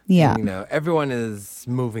 Yeah. And, everyone is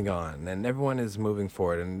moving on and everyone is moving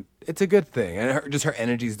forward, and it's a good thing. And her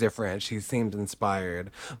energy is different. She seemed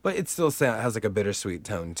inspired, but it still has like a bittersweet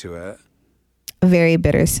tone to it. Very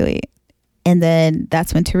bittersweet. And then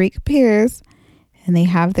that's when Tariq appears, and they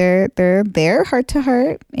have their heart to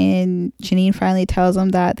heart. And Janine finally tells them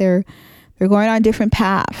that they're going on different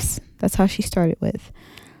paths. That's how she started with,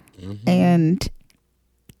 and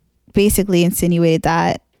basically insinuated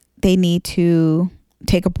that they need to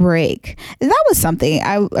take a break. And that was something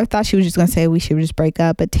I thought she was just going to say we should just break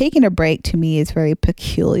up, but taking a break to me is very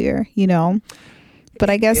peculiar, but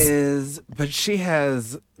I guess but she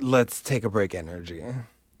has let's take a break energy.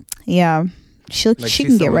 Yeah, she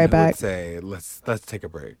can get right back. Say let's take a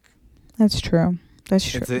break. That's true.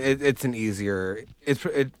 It's an easier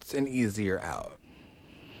out.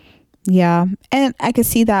 Yeah, and I could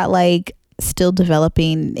see that like still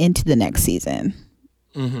developing into the next season.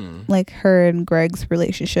 Like her and Greg's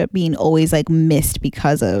relationship being always like missed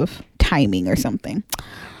because of timing or something.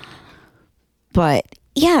 But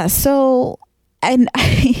yeah, so and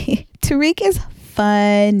Tariq is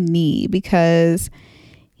funny because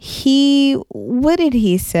what did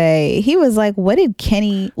he say? He was like, what did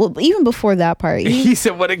Kenny, well, even before that part, he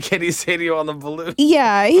said, what did Kenny say to you on the balloon?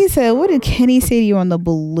 Yeah, he said, what did Kenny say to you on the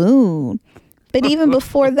balloon? But even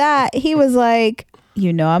before that, he was like,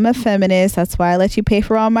 I'm a feminist. That's why I let you pay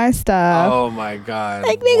for all my stuff. Oh my God.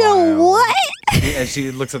 Like, nigga, what? And she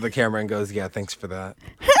looks at the camera and goes, yeah, thanks for that.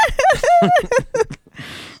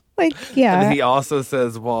 Like, yeah. And then he also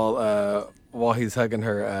says while he's hugging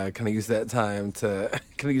her, can I use that time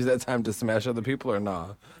to smash other people or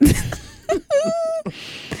nah?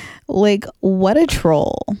 Like, what a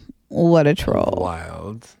troll. What a troll.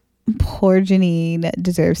 Wild. Poor Janine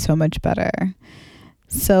deserves so much better.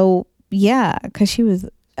 So yeah, because she was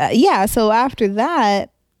so after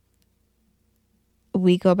that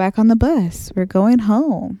we go back on the bus. We're going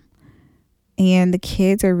home, and the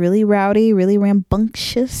kids are really rowdy, really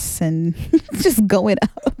rambunctious, and just going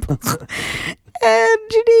up. And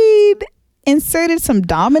Janine inserted some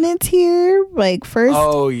dominance here. Like first,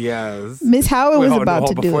 oh yes, Miss Howard was about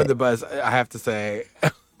to do it. Before the bus, I have to say,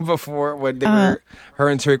 before when they her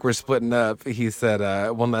and Tariq were splitting up, he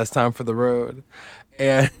said, "One last time for the road,"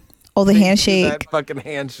 and. Oh, the handshake. That fucking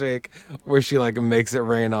handshake where she like makes it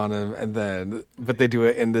rain on him, but they do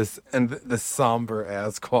it in this somber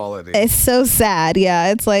ass quality. It's so sad.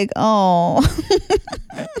 Yeah, it's like, oh.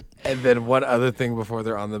 And then one other thing before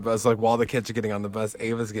they're on the bus, like while the kids are getting on the bus,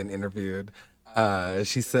 Ava's getting interviewed.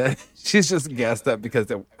 She said she's just gassed up because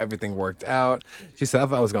everything worked out. She said, I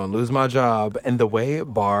thought I was going to lose my job. And the way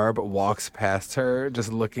Barb walks past her,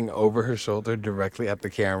 just looking over her shoulder directly at the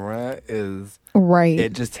camera is... Right.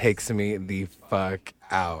 It just takes me the fuck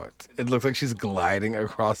out. It looks like she's gliding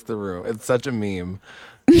across the room. It's such a meme.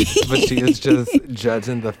 But she is just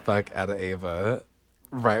judging the fuck out of Ava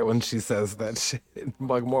right when she says that shit.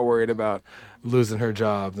 Like more worried about losing her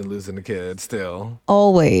job than losing the kid still.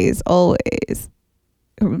 Always.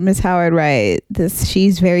 Miss Howard, right.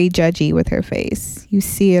 She's very judgy with her face. You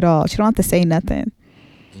see it all. She don't have to say nothing.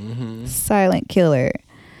 Silent killer.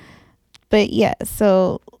 But yeah,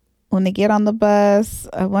 so when they get on the bus,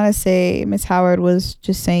 I want to say Miss Howard was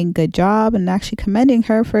just saying good job and actually commending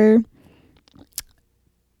her for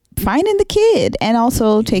finding the kid and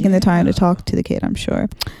also taking the time to talk to the kid, I'm sure.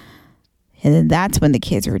 And then that's when the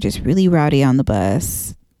kids were just really rowdy on the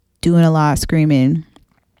bus, doing a lot, screaming.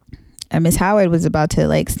 And Miss Howard was about to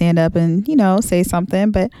like stand up and, say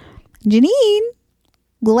something, but Janine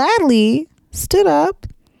gladly stood up,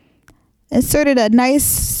 inserted a nice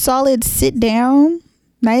solid sit down,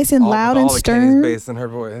 nice and loud and stern. All the bass in her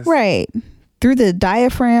voice. Right. Through the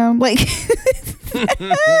diaphragm. Like,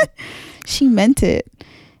 she meant it.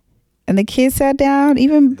 And the kids sat down.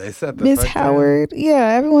 Even Miss Howard. Down. Yeah,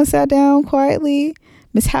 everyone sat down quietly.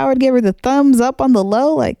 Miss Howard gave her the thumbs up on the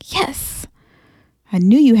low. Like, yes, I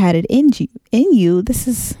knew you had it in you.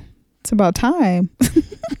 It's about time.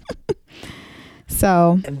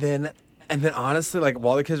 So. And then honestly, like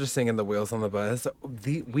while the kids are singing the wheels on the bus,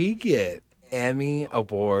 we get Emmy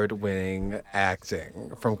Award winning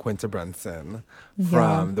acting from Quinta Brunson.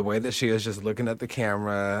 From the way that she is just looking at the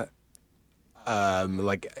camera.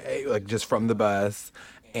 Like just from the bus,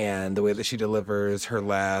 and the way that she delivers her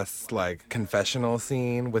last like confessional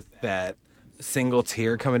scene with that single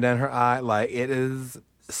tear coming down her eye, like it is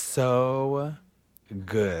so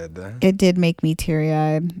good. It did make me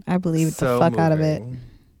teary-eyed. I believed the fuck out of it.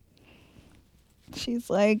 She's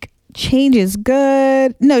like, change is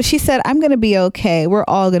good. No, she said, I'm gonna be okay. We're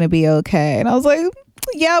all gonna be okay. And I was like,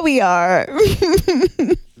 yeah, we are.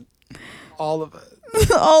 All of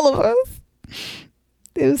us. All of us.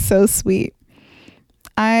 It was so sweet.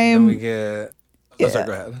 Then we get. Oh, sorry,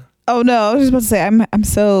 go ahead. Oh no, I was just about to say I'm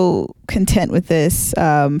so content with this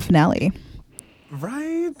finale.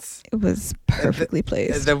 Right. It was perfectly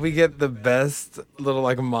placed. And then we get the best little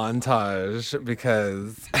like montage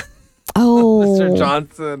because Mr.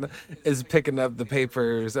 Johnson is picking up the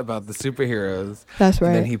papers about the superheroes. That's right.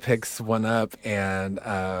 And then he picks one up and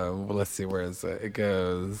well, let's see, where is it? It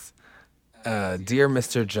goes, Dear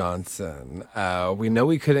Mr. Johnson, we know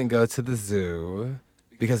we couldn't go to the zoo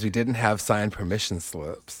because we didn't have signed permission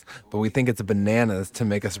slips, but we think it's bananas to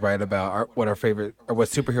make us write about what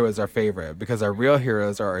superheroes are favorite, because our real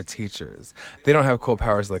heroes are our teachers. They don't have cool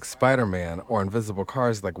powers like Spider-Man or invisible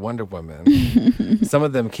cars like Wonder Woman. Some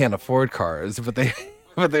of them can't afford cars, but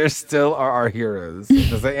they still are our heroes.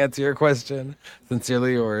 Does that answer your question?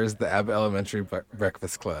 Sincerely yours, the Abbott Elementary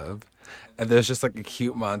Breakfast Club. And there's just like a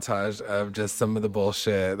cute montage of just some of the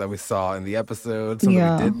bullshit that we saw in the episodes, some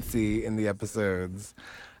that we didn't see in the episodes.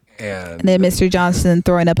 And then Mr. Johnson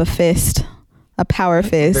throwing up a power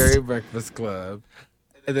fist. Very Breakfast Club.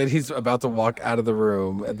 And then he's about to walk out of the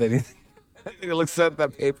room, and then he looks at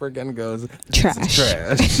that paper again and goes, trash.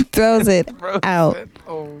 Trash. Throws it out.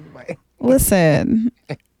 Oh my. Listen,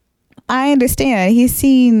 I understand. He's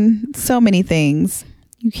seen so many things.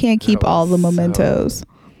 You can't keep all the mementos.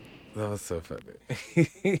 That was so funny.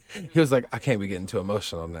 He was like, I can't be getting too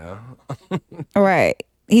emotional now. Right.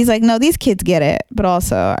 He's like, no, these kids get it, but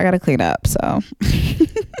also I gotta clean up. So,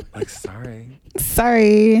 like, sorry.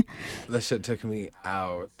 That shit took me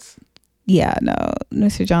out. Yeah, no,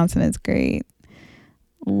 Mr. Johnson is great.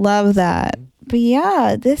 Love that. But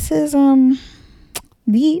yeah, this is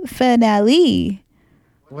the finale.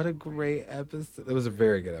 What a great episode! It was a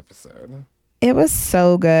very good episode. It was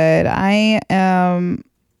so good. I am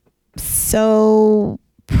so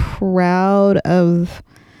proud of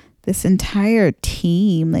this entire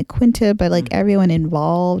team, like Quinta, but like everyone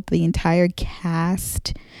involved, the entire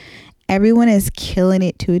cast. Everyone is killing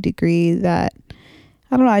it to a degree that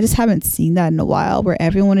I don't know, I just haven't seen that in a while, where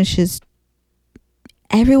everyone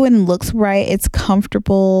looks right, it's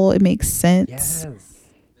comfortable, it makes sense. Yes.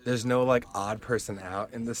 There's no like odd person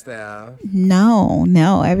out in the staff.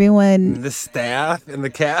 No, everyone. The staff and the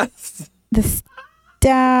cast. The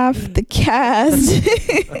staff, the cast,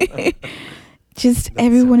 just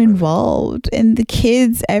everyone involved, and the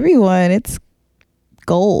kids, everyone. It's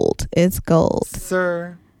gold. It's gold.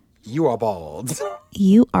 Sir, you are bald.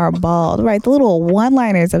 You are bald. Right. The little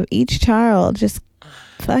one-liners of each child just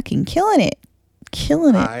fucking killing it.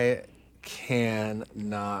 I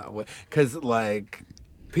cannot wait. Because like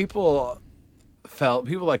people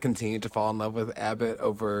like continued to fall in love with Abbott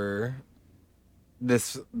over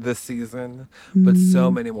this season, but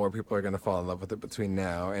so many more people are going to fall in love with it between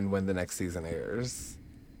now and when the next season airs.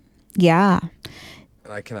 Yeah.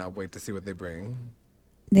 And I cannot wait to see what they bring.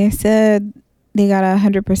 They said they got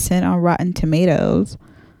 100% on Rotten Tomatoes,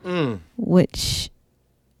 which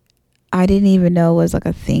I didn't even know was like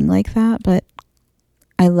a thing like that, but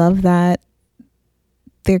I love that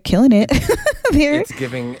they're killing it. It's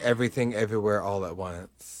giving Everything Everywhere All at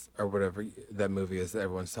Once, or whatever that movie is that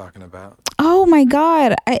everyone's talking about. Oh my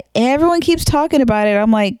God. Everyone keeps talking about it.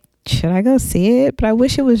 I'm like, should I go see it? But I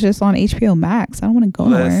wish it was just on HBO Max. I don't want to go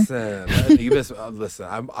nowhere.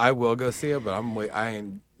 Listen, I will go see it, but I'm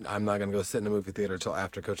not gonna go sit in a movie theater till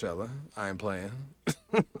after Coachella. I am playing.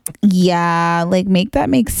 Yeah, like make that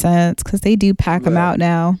make sense, because they do pack them out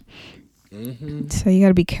now. So you got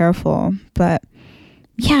to be careful. But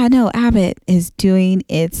yeah, no, Abbott is doing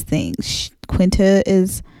its thing. Quinta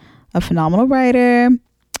is a phenomenal writer,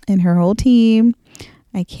 and her whole team.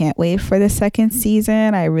 I can't wait for the second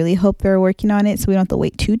season. I really hope they're working on it so we don't have to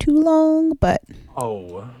wait too long. But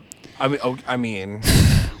I mean,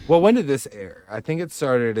 well, when did this air? I think it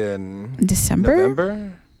started in December.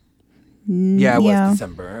 November. Yeah, it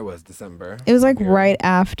was December. It was like right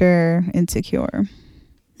after Insecure.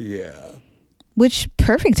 Yeah. Which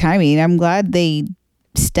perfect timing. I'm glad they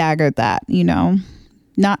staggered that.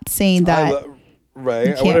 Not saying that.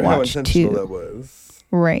 Right. I wonder how intentional that was.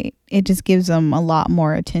 Right. It just gives them a lot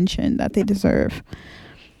more attention that they deserve.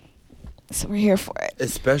 So we're here for it.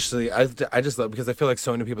 Especially, I just love, because I feel like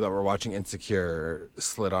so many people that were watching Insecure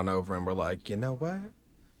slid on over and were like, you know what?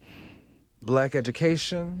 Black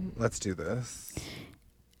education. Let's do this.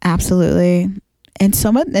 Absolutely. And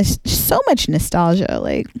so much nostalgia.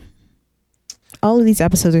 Like, all of these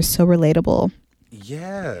episodes are so relatable.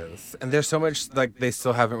 Yes, and there's so much like they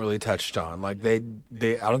still haven't really touched on. Like they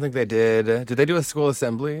I don't think they did. Did they do a school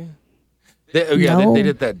assembly? No. They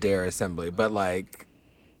did that Dare assembly, but like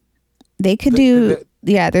they could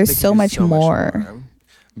there's so much more.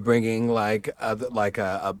 Bringing like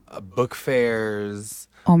a book fairs.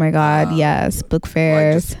 Oh my God, yes, book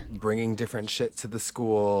fairs. Like just bringing different shit to the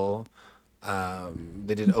school.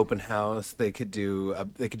 They did open house. They could do a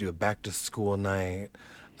back to school night.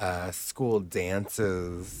 School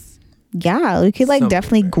dances. Yeah, we could like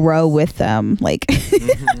definitely grow with them. Like,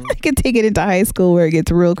 I could take it into high school where it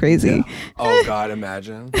gets real crazy. Yeah. Oh God,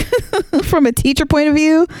 imagine. From a teacher point of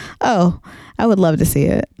view, I would love to see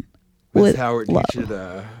it. Miss Howard teach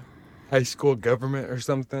the high school government or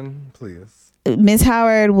something, please. Miss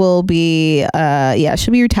Howard will be,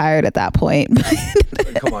 she'll be retired at that point.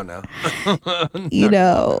 Come on now. You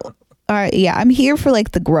know. All right, yeah, I'm here for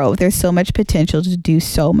like the growth. There's so much potential to do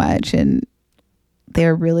so much, and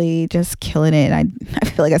they're really just killing it. I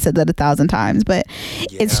feel like I said that 1,000 times, but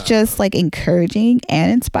it's just like encouraging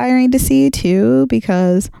and inspiring to see too,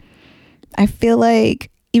 because I feel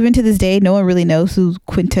like even to this day, no one really knows who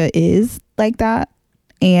Quinta is like that,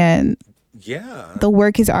 and the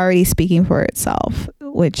work is already speaking for itself,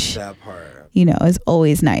 which that part, is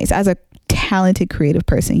always nice. As a talented creative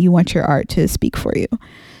person, you want your art to speak for you.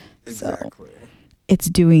 Exactly. So it's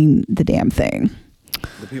doing the damn thing.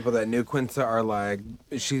 The people that knew Quinta are like,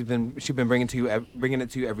 she's been bringing it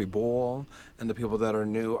to you every bowl, and the people that are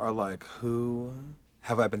new are like, who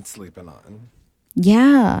have I been sleeping on?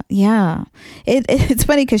 Yeah. It's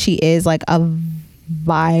funny because she is like a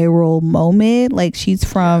viral moment. Like, she's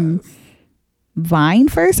from Vine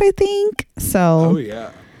first, I think. So. Oh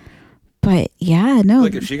yeah. But yeah, no.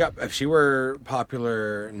 Like if she were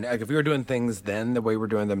popular, like if we were doing things then the way we're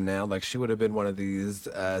doing them now, like she would have been one of these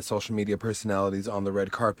social media personalities on the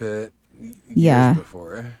red carpet years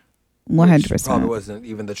before. 100%. Probably wasn't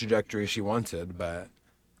even the trajectory she wanted, but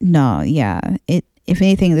no, yeah. If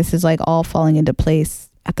anything, this is like all falling into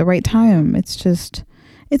place at the right time. It's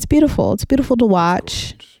beautiful. It's beautiful to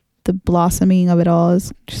watch. The blossoming of it all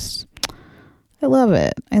is just, I love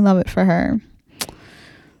it. I love it for her.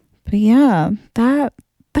 But yeah, that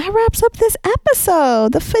wraps up this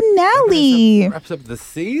episode, the finale. Wraps up the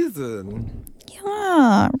season.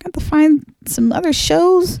 Yeah, we're going to find some other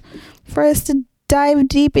shows for us to dive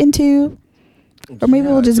deep into. Or maybe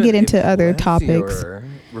we'll just get into other topics.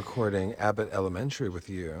 Recording Abbott Elementary with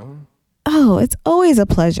you. Oh, it's always a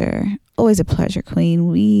pleasure. Always a pleasure, Queen.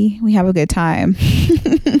 We have a good time.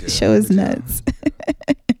 Show is nuts.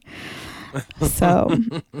 So,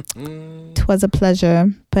 'twas a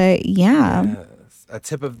pleasure. But yeah. Yes. A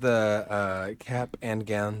tip of the cap and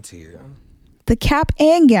gown to you. The cap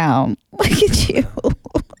and gown. Look at you.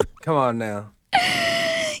 Come on now.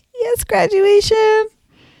 Yes, graduation.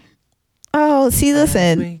 Oh, see,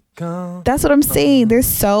 listen. That's what I'm saying. There's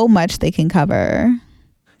so much they can cover.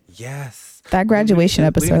 Yes. That graduation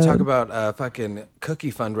episode. We didn't talk about fucking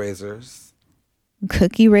cookie fundraisers.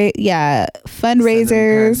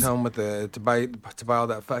 Fundraisers. Home with to buy all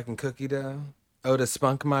that fucking cookie dough. Oda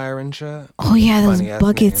Spunkmeyer and shit. Oh yeah, those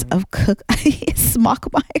buckets of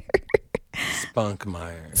Smockmeyer.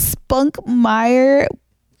 Spunkmeyer.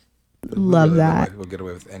 Love really that. People get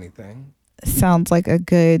away with anything. Sounds like a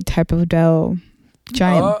good type of dough.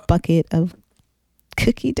 Giant bucket of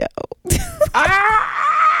cookie dough.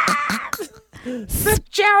 The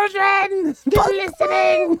children, they're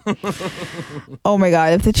listening. Oh my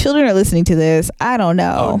God, if the children are listening to this, I don't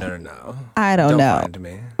know. Oh no. I don't know. Don't find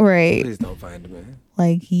me. Right. Please don't find me.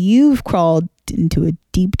 Like, you've crawled into a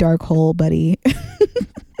deep dark hole, buddy.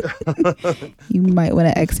 You might want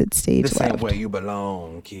to exit stage left. This ain't where you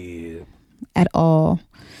belong, kid. At all.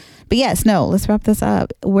 But yes, no, let's wrap this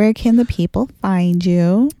up. Where can the people find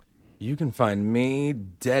you? You can find me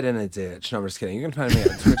dead in a ditch. No, I'm just kidding. You can find me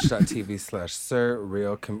at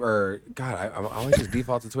twitch.tv/SirRealCamille. I always just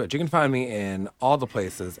default to Twitch. You can find me in all the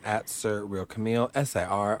places at SirRealCamille,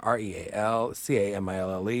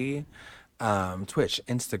 SirRealCamille. Twitch,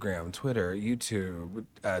 Instagram, Twitter, YouTube,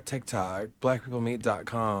 TikTok,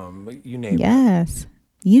 blackpeoplemeet.com, you name it. Yes,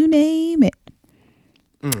 you name it.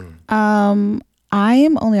 I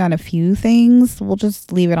am only on a few things. We'll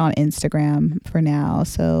just leave it on Instagram for now.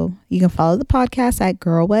 So you can follow the podcast at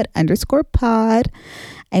girlwhat_pod.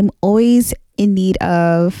 I'm always in need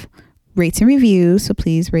of rates and reviews. So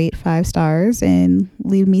please rate 5 stars and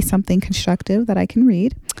leave me something constructive that I can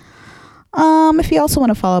read. If you also want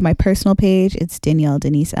to follow my personal page, it's Danielle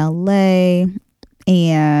Denise LA.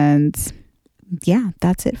 And yeah,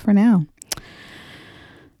 that's it for now.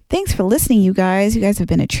 Thanks for listening, you guys. You guys have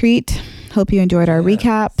been a treat. Hope you enjoyed our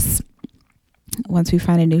recaps. Once we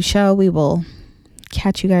find a new show, we will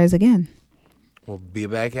catch you guys again. We'll be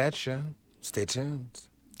back at you. Stay tuned.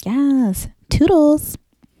 Yes. Toodles.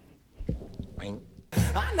 Bye.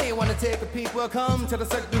 I know you wanna take a peek. Welcome to the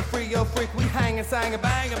Cirque du Frio Freak. We hangin', singin',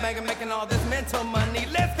 bangin', bangin', making all this mental money.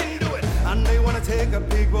 Let's get do it. I know you wanna take a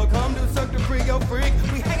peek. Welcome to Cirque du Frio Freak.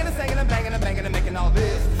 We hangin' and singin' and bangin' and bangin' and making all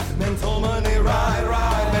this mental money. Ride,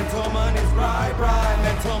 ride, mental money's ride, ride.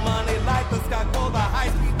 Mental money like the sky for the high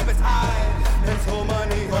speed of its high. Mental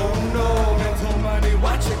money, oh no. Mental money,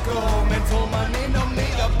 watch it go. Mental money, no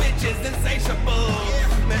need of bitches, insatiable.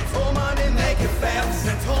 Mental money, make it fast.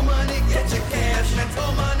 Mental money, get your cash.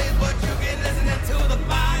 Mental money's what you get listening to the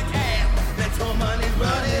podcast. Mental money,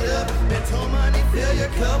 run it up. Mental money, fill your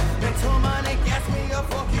cup. Mental money, gas me up,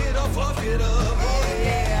 fuck it up, fuck it up. Oh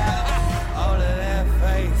yeah. All of that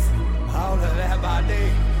face, all of that body.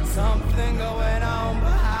 Something going on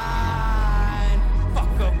behind.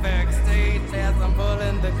 Fuck up backstage as I'm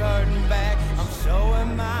pulling the curtain back. I'm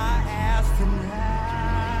showing my